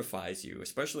purifies you,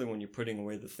 especially when you're putting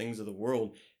away the things of the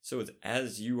world. So it's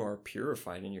as you are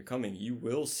purified and you're coming, you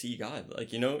will see God,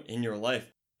 like, you know, in your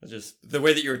life. Just the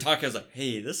way that you were talking, I was like,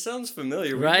 hey, this sounds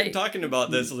familiar. We've been talking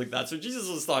about this. I was like, that's what Jesus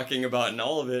was talking about, and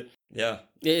all of it. Yeah.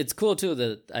 It's cool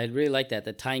too. I really like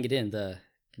that tying it in.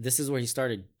 This is where he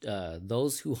started,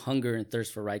 those who hunger and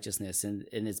thirst for righteousness. And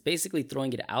it's basically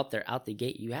throwing it out there, out the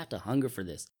gate. You have to hunger for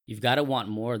this. You've got to want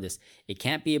more of this. It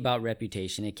can't be about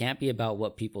reputation. It can't be about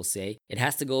what people say. It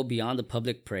has to go beyond the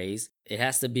public praise. It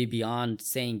has to be beyond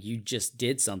saying you just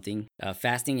did something.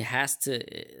 Fasting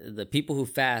the people who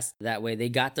fast that way, they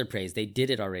got their praise. They did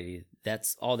it already.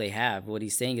 That's all they have. What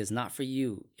he's saying is not for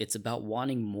you. It's about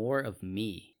wanting more of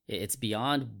me. It's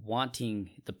beyond wanting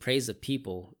the praise of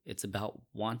people. It's about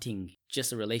wanting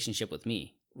just a relationship with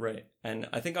me. Right. And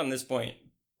I think on this point,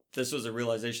 this was a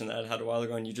realization that I had a while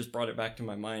ago, and you just brought it back to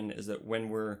my mind, is that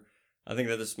I think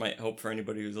that this might help for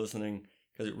anybody who's listening,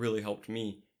 because it really helped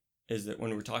me, is that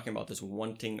when we're talking about this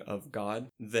wanting of God,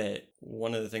 that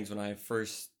one of the things when I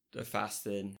first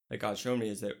fasted that God showed me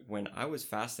is that when I was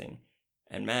fasting,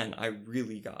 and man, I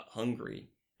really got hungry,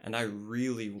 and I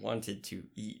really wanted to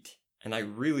eat. And I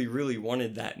really, really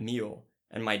wanted that meal,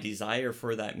 and my desire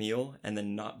for that meal, and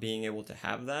then not being able to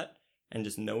have that, and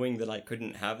just knowing that I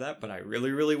couldn't have that, but I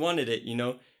really, really wanted it, you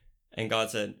know? And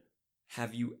God said,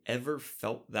 have you ever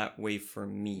felt that way for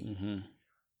me?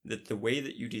 That the way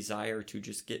that you desire to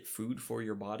just get food for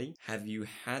your body, have you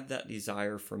had that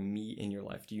desire for me in your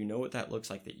life? Do you know what that looks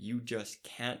like? That you just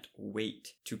can't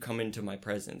wait to come into my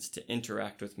presence, to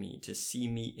interact with me, to see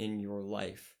me in your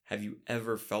life? Have you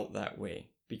ever felt that way?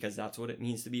 Because that's what it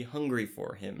means to be hungry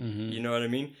for him. You know what I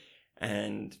mean?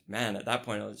 And man, at that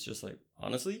point, I was just like,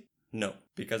 honestly, no.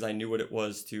 Because I knew what it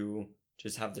was to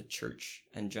just have the church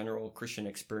and general Christian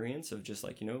experience of just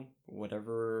like, you know,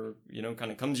 whatever, you know, kind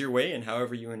of comes your way and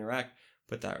however you interact.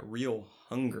 But that real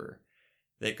hunger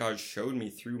that God showed me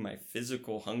through my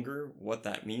physical hunger, what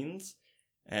that means.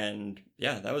 And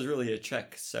yeah, that was really a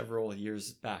check several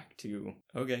years back to,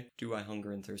 okay, do I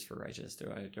hunger and thirst for righteousness?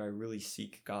 Do I really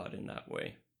seek God in that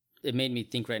way? It made me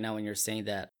think right now when you're saying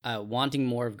that wanting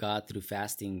more of God through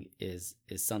fasting is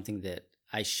something that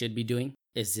I should be doing.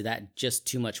 Is that just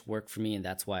too much work for me and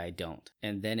that's why I don't?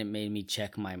 And then it made me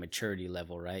check my maturity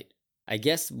level, right? I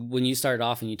guess when you started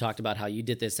off and you talked about how you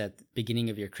did this at the beginning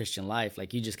of your Christian life,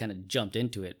 like you just kind of jumped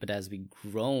into it. But as we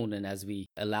grown and as we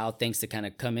allow things to kind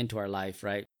of come into our life,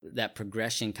 right, that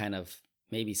progression kind of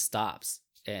maybe stops.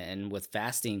 And with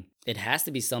fasting, it has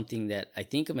to be something that I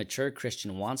think a mature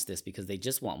Christian wants this because they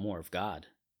just want more of God.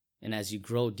 And as you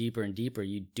grow deeper and deeper,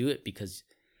 you do it because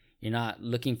you're not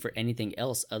looking for anything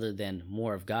else other than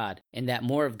more of God. And that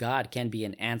more of God can be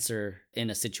an answer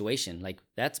in a situation. Like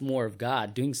that's more of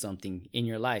God doing something in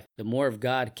your life. The more of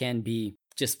God can be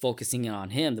just focusing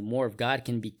on Him. The more of God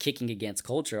can be kicking against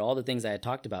culture. All the things I had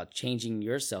talked about, changing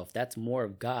yourself. That's more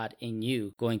of God in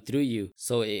you, going through you.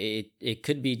 So it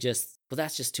could be just, well,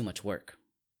 that's just too much work.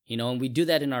 You know, and we do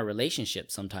that in our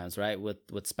relationships sometimes, right? With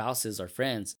spouses or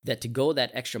friends, that to go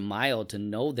that extra mile to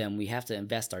know them, we have to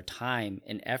invest our time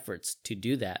and efforts to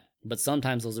do that. But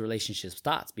sometimes those relationships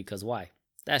stop because why?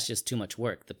 That's just too much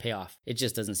work. The payoff, it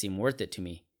just doesn't seem worth it to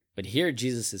me. But here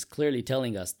Jesus is clearly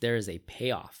telling us there is a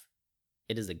payoff.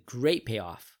 It is a great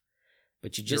payoff.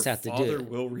 But you just have to do it. Your Father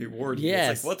will reward you.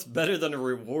 Yes. It's like, what's better than a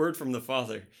reward from the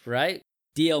Father? Right?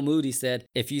 D.L. Moody said,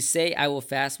 if you say I will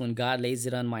fast when God lays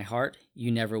it on my heart,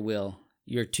 you never will.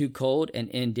 You're too cold and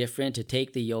indifferent to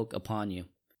take the yoke upon you.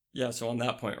 Yeah, so on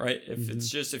that point, right?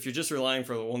 If you're just relying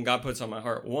for the one God puts on my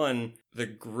heart, one, the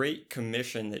great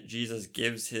commission that Jesus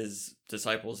gives his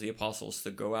disciples, the apostles,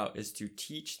 to go out is to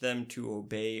teach them to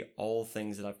obey all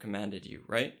things that I've commanded you,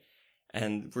 right?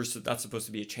 And that's supposed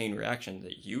to be a chain reaction,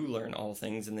 that you learn all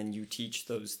things and then you teach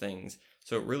those things.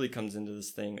 So it really comes into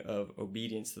this thing of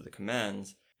obedience to the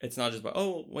commands. It's not just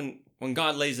about, when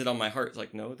God lays it on my heart. It's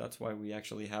like, no, that's why we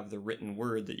actually have the written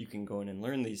word that you can go in and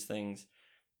learn these things.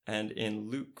 And in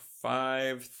Luke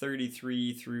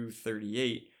 5:33 through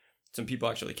 38, some people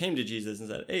actually came to Jesus and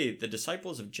said, hey, the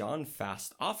disciples of John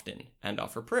fast often and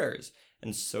offer prayers.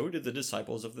 And so did the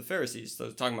disciples of the Pharisees. So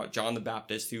it's talking about John the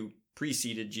Baptist, who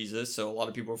preceded Jesus. So a lot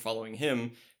of people were following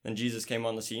him. Then Jesus came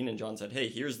on the scene and John said, hey,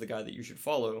 here's the guy that you should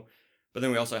follow. But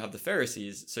then we also have the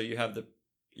Pharisees. So you have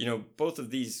both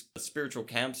of these spiritual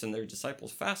camps and their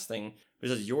disciples fasting. But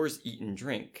it says, yours eat and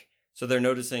drink. So they're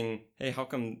noticing, hey, how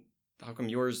come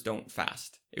yours don't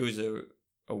fast? It was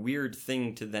a weird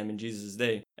thing to them in Jesus'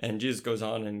 day. And Jesus goes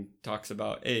on and talks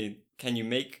about, hey, can you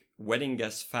make wedding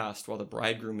guests fast while the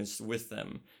bridegroom is with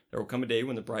them? There will come a day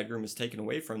when the bridegroom is taken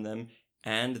away from them,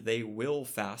 and they will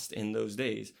fast in those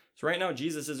days. So right now,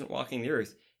 Jesus isn't walking the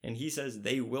earth. And he says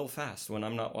they will fast when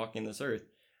I'm not walking this earth.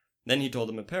 Then he told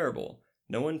them a parable.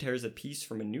 No one tears a piece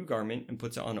from a new garment and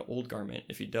puts it on an old garment.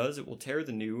 If he does, it will tear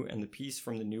the new, and the piece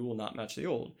from the new will not match the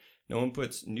old. No one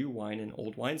puts new wine in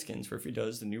old wineskins, for if he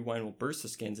does, the new wine will burst the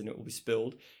skins, and it will be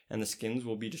spilled, and the skins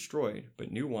will be destroyed.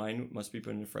 But new wine must be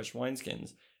put into fresh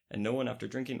wineskins. And no one after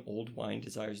drinking old wine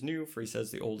desires new, for he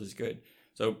says the old is good.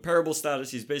 So parable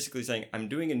status, he's basically saying, I'm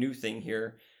doing a new thing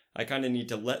here. I kind of need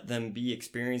to let them be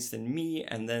experienced in me,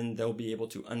 and then they'll be able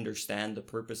to understand the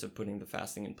purpose of putting the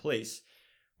fasting in place,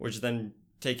 which then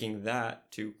taking that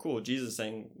to, cool, Jesus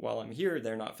saying, while I'm here,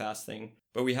 they're not fasting.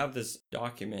 But we have this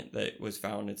document that was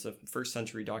found. It's a first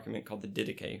century document called the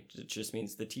Didache. It just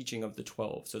means the teaching of the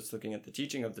 12. So it's looking at the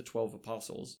teaching of the 12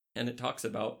 apostles. And it talks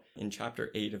about, in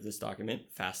chapter 8 of this document,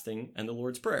 fasting and the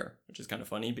Lord's Prayer, which is kind of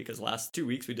funny because last 2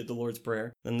 weeks we did the Lord's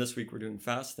Prayer. Then this week we're doing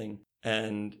fasting.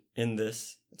 And in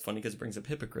this, it's funny because it brings up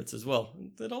hypocrites as well.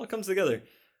 It all comes together.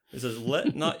 It says,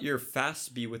 let not your fasts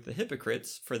be with the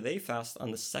hypocrites, for they fast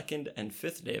on the 2nd and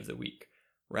 5th day of the week.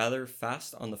 Rather,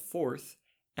 fast on the 4th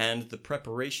and the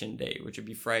preparation day, which would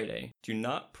be Friday. Do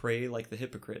not pray like the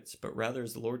hypocrites, but rather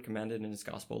as the Lord commanded in his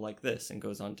gospel like this, and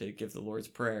goes on to give the Lord's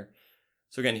Prayer.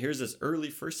 So again, here's this early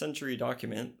first century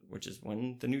document, which is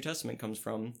when the New Testament comes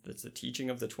from. That's the teaching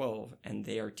of the 12, and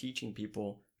they are teaching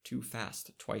people to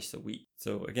fast twice a week.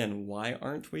 So again, why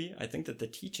aren't we? I think that the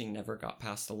teaching never got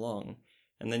passed along.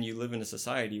 And then you live in a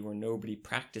society where nobody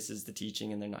practices the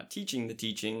teaching and they're not teaching the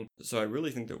teaching. So I really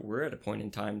think that we're at a point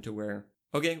in time to where,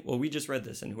 okay, well, we just read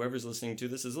this and whoever's listening to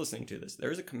this is listening to this.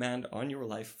 There is a command on your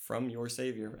life from your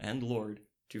Savior and Lord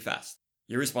to fast.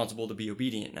 You're responsible to be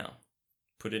obedient now.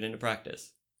 Put it into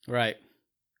practice. Right.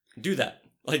 Do that.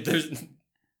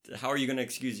 How are you going to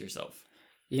excuse yourself?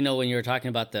 You know, when you were talking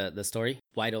about the story,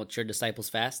 why don't your disciples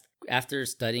fast? After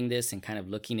studying this and kind of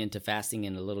looking into fasting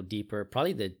in a little deeper,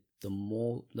 probably the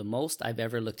most I've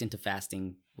ever looked into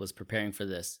fasting was preparing for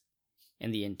this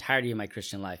in the entirety of my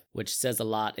Christian life, which says a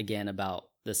lot, again, about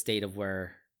the state of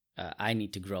where I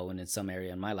need to grow in some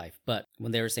area in my life. But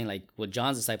when they were saying, like, well,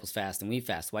 John's disciples fast and we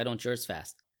fast, why don't yours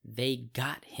fast? They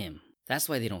got him. That's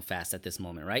why they don't fast at this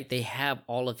moment, right? They have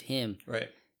all of him right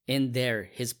in there.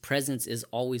 His presence is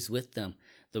always with them.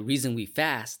 The reason we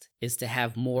fast is to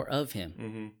have more of him.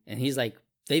 Mm-hmm. And he's like,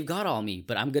 they've got all me,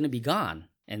 but I'm going to be gone.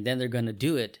 And then they're going to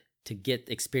do it to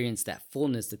experience that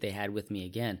fullness that they had with me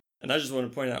again. And I just want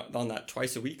to point out on that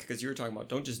twice a week, because you were talking about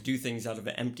don't just do things out of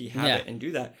an empty habit and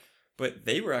do that. But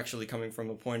they were actually coming from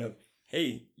a point of,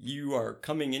 hey, you are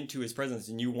coming into his presence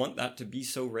and you want that to be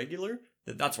so regular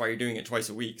that's why you're doing it twice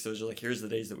a week. So it's just like, here's the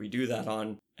days that we do that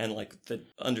on. And like the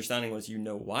understanding was,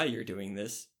 why you're doing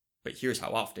this, but here's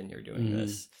how often you're doing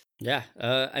this. Yeah,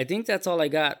 I think that's all I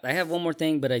got. I have one more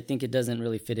thing, but I think it doesn't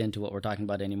really fit into what we're talking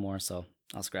about anymore. So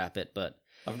I'll scrap it. But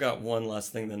I've got one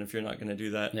last thing then if you're not going to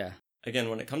do that. Yeah. Again,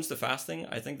 when it comes to fasting,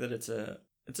 I think that it's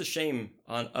a shame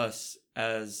on us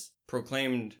as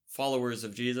proclaimed followers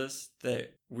of Jesus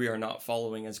that we are not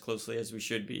following as closely as we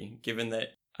should be, given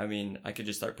that, I mean, I could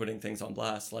just start putting things on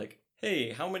blast like,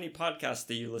 hey, how many podcasts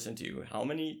do you listen to? How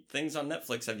many things on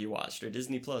Netflix have you watched, or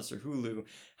Disney Plus, or Hulu?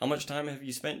 How much time have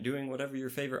you spent doing whatever your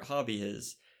favorite hobby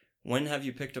is? When have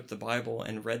you picked up the Bible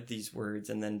and read these words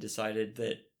and then decided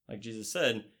that, like Jesus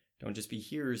said, don't just be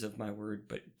hearers of my word,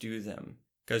 but do them?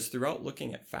 Because throughout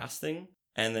looking at fasting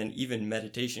and then even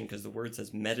meditation, because the word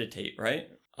says meditate, right?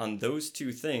 On those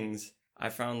two things, I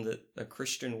found that the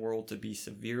Christian world to be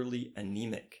severely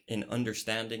anemic in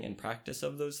understanding and practice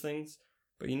of those things.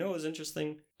 But you know what was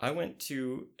interesting? I went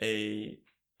to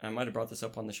I might have brought this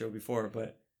up on the show before,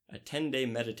 but a 10-day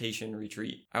meditation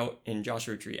retreat out in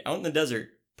Joshua Tree, out in the desert,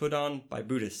 put on by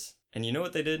Buddhists. And you know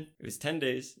what they did? It was 10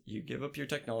 days. You give up your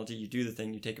technology, you do the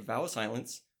thing, you take a vow of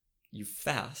silence, you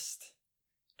fast,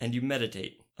 and you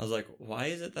meditate. I was like, why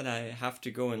is it that I have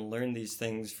to go and learn these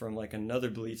things from like another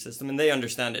belief system? And they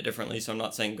understand it differently, so I'm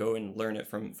not saying go and learn it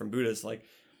from Buddhists,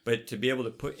 but to be able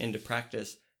to put into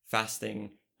practice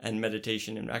fasting and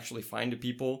meditation and actually find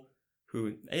people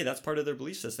who, hey, that's part of their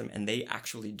belief system and they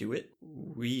actually do it.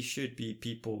 We should be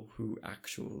people who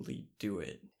actually do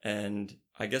it. And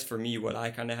I guess for me, what I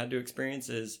kind of had to experience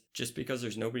is just because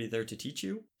there's nobody there to teach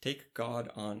you, take God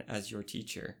on as your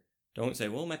teacher. Don't say,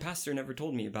 well, my pastor never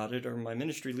told me about it, or my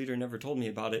ministry leader never told me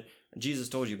about it. Jesus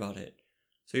told you about it.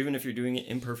 So even if you're doing it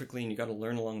imperfectly and you got to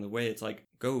learn along the way, it's like,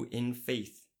 go in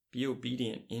faith, be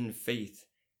obedient in faith,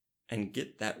 and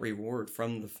get that reward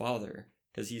from the Father,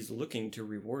 because he's looking to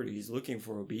reward you. He's looking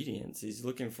for obedience. He's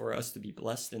looking for us to be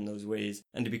blessed in those ways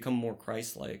and to become more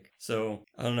Christ-like. So,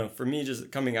 I don't know, for me,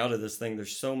 just coming out of this thing,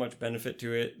 there's so much benefit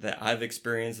to it that I've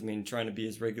experienced. I mean, trying to be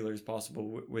as regular as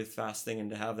possible with fasting and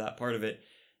to have that part of it,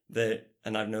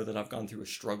 and I know that I've gone through a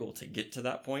struggle to get to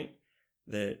that point,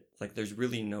 that, like, there's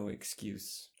really no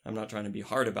excuse. I'm not trying to be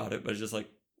hard about it, but it's just like,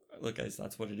 look, guys,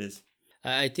 that's what it is.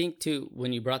 I think, too,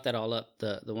 when you brought that all up,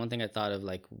 the one thing I thought of,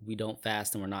 like, we don't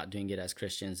fast and we're not doing it as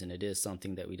Christians, and it is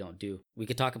something that we don't do. We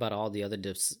could talk about all the other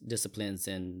disciplines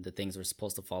and the things we're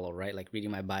supposed to follow, right? Like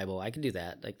reading my Bible. I could do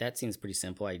that. Like, that seems pretty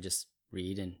simple. I just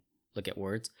read and look at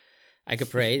words. I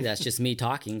could pray. That's just me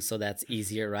talking, so that's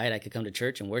easier, right? I could come to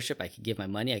church and worship. I could give my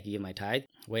money. I could give my tithe.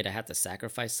 Wait, I have to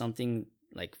sacrifice something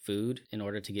like food in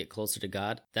order to get closer to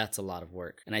God? That's a lot of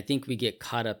work. And I think we get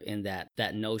caught up in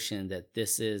that notion that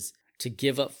this is to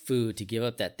give up food, to give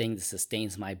up that thing that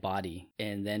sustains my body,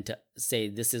 and then to say,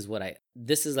 this is like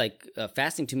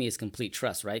fasting to me is complete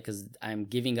trust, right? Because I'm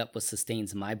giving up what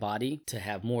sustains my body to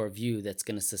have more of you that's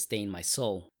going to sustain my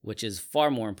soul, which is far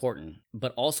more important,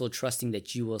 but also trusting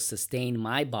that you will sustain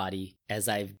my body as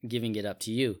I'm giving it up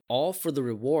to you, all for the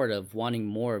reward of wanting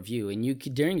more of you. And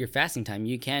during your fasting time,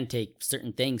 you can take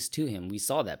certain things to him. We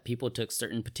saw that people took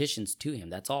certain petitions to him.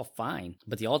 That's all fine.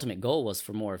 But the ultimate goal was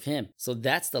for more of him. So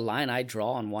that's the line I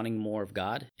draw on wanting more of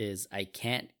God, is I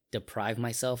can't deprive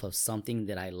myself of something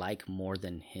that I like more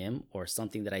than him, or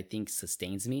something that I think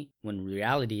sustains me, when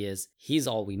reality is he's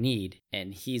all we need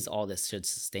and he's all that should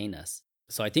sustain us.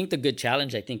 So I think the good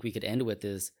challenge I think we could end with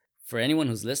is, for anyone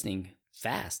who's listening,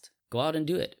 fast. Go out and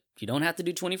do it. You don't have to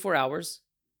do 24 hours.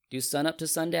 Do sun up to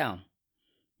sundown.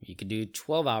 You could do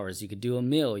 12 hours. You could do a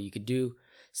meal. You could do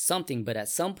something, but at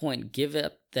some point, give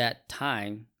up that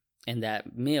time and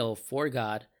that meal for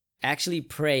God. Actually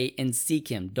pray and seek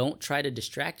him. Don't try to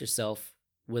distract yourself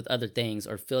with other things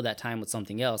or fill that time with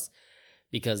something else,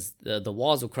 because the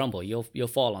walls will crumble. You'll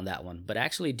fall on that one. But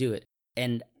actually do it.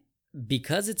 And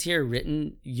because it's here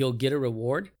written, you'll get a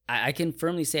reward. I can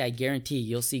firmly say, I guarantee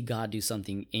you'll see God do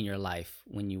something in your life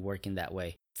when you work in that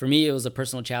way. For me, it was a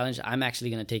personal challenge. I'm actually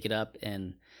going to take it up.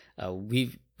 And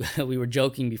we were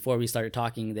joking before we started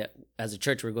talking that as a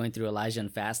church, we're going through Elijah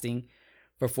and fasting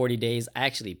for 40 days. I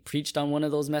actually preached on one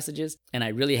of those messages, and I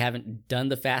really haven't done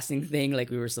the fasting thing like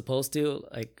we were supposed to.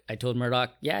 Like I told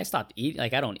Murdoch, yeah, I stopped eating.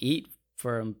 Like I don't eat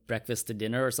from breakfast to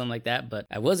dinner or something like that, but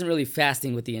I wasn't really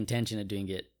fasting with the intention of doing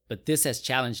it But this has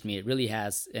challenged me. It really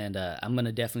has. And I'm going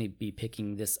to definitely be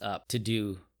picking this up to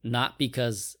do, not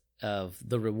because of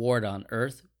the reward on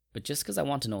earth, but just because I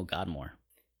want to know God more.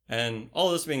 And all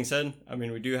this being said, I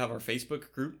mean, we do have our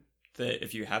Facebook group that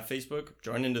if you have Facebook,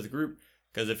 join into the group.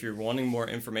 Because if you're wanting more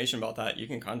information about that, you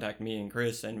can contact me and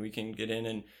Chris, and we can get in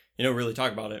and, really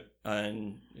talk about it.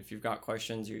 And if you've got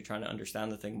questions or you're trying to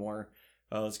understand the thing more,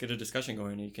 let's get a discussion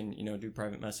going. You can, do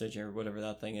private message or whatever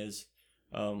that thing is.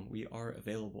 We are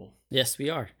available. Yes, we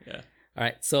are. Yeah. All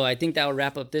right. So I think that will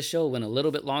wrap up this show. Went a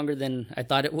little bit longer than I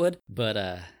thought it would.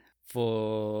 But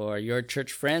for your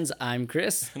church friends, I'm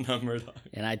Chris. And I'm Murdoch.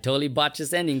 And I totally botched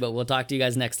this ending, but we'll talk to you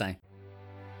guys next time.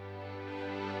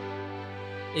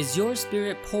 Is your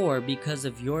spirit poor because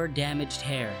of your damaged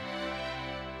hair?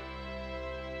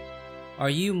 Are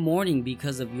you mourning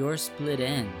because of your split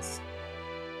ends?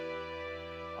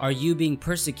 Are you being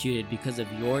persecuted because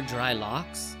of your dry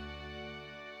locks?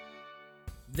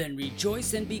 Then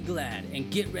rejoice and be glad and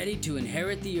get ready to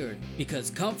inherit the earth, because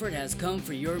comfort has come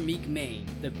for your meek mane.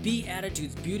 The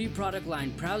Beatitudes beauty product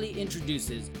line proudly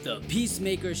introduces the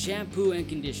Peacemaker Shampoo and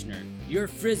Conditioner. Your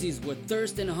frizzies with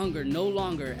thirst and hunger no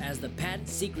longer, as the patent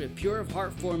secret pure of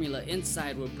heart formula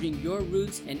inside will bring your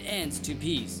roots and ends to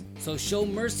peace. So show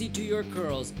mercy to your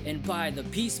curls and buy the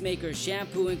Peacemaker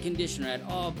Shampoo and Conditioner at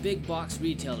all big box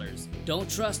retailers. Don't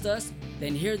trust us?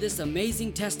 Then hear this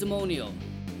amazing testimonial.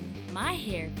 My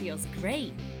hair feels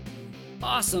great.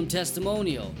 Awesome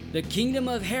testimonial. The kingdom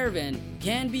of Hairven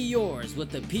can be yours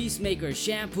with the Peacemaker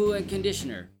Shampoo and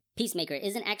Conditioner. Peacemaker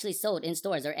isn't actually sold in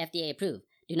stores or FDA approved.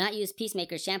 Do not use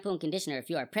Peacemaker Shampoo and Conditioner if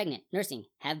you are pregnant, nursing,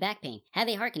 have back pain, have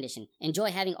a heart condition,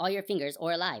 enjoy having all your fingers,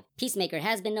 or alive. Peacemaker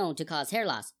has been known to cause hair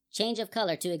loss, change of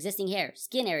color to existing hair,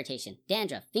 skin irritation,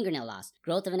 dandruff, fingernail loss,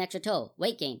 growth of an extra toe,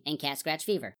 weight gain, and cat scratch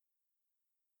fever.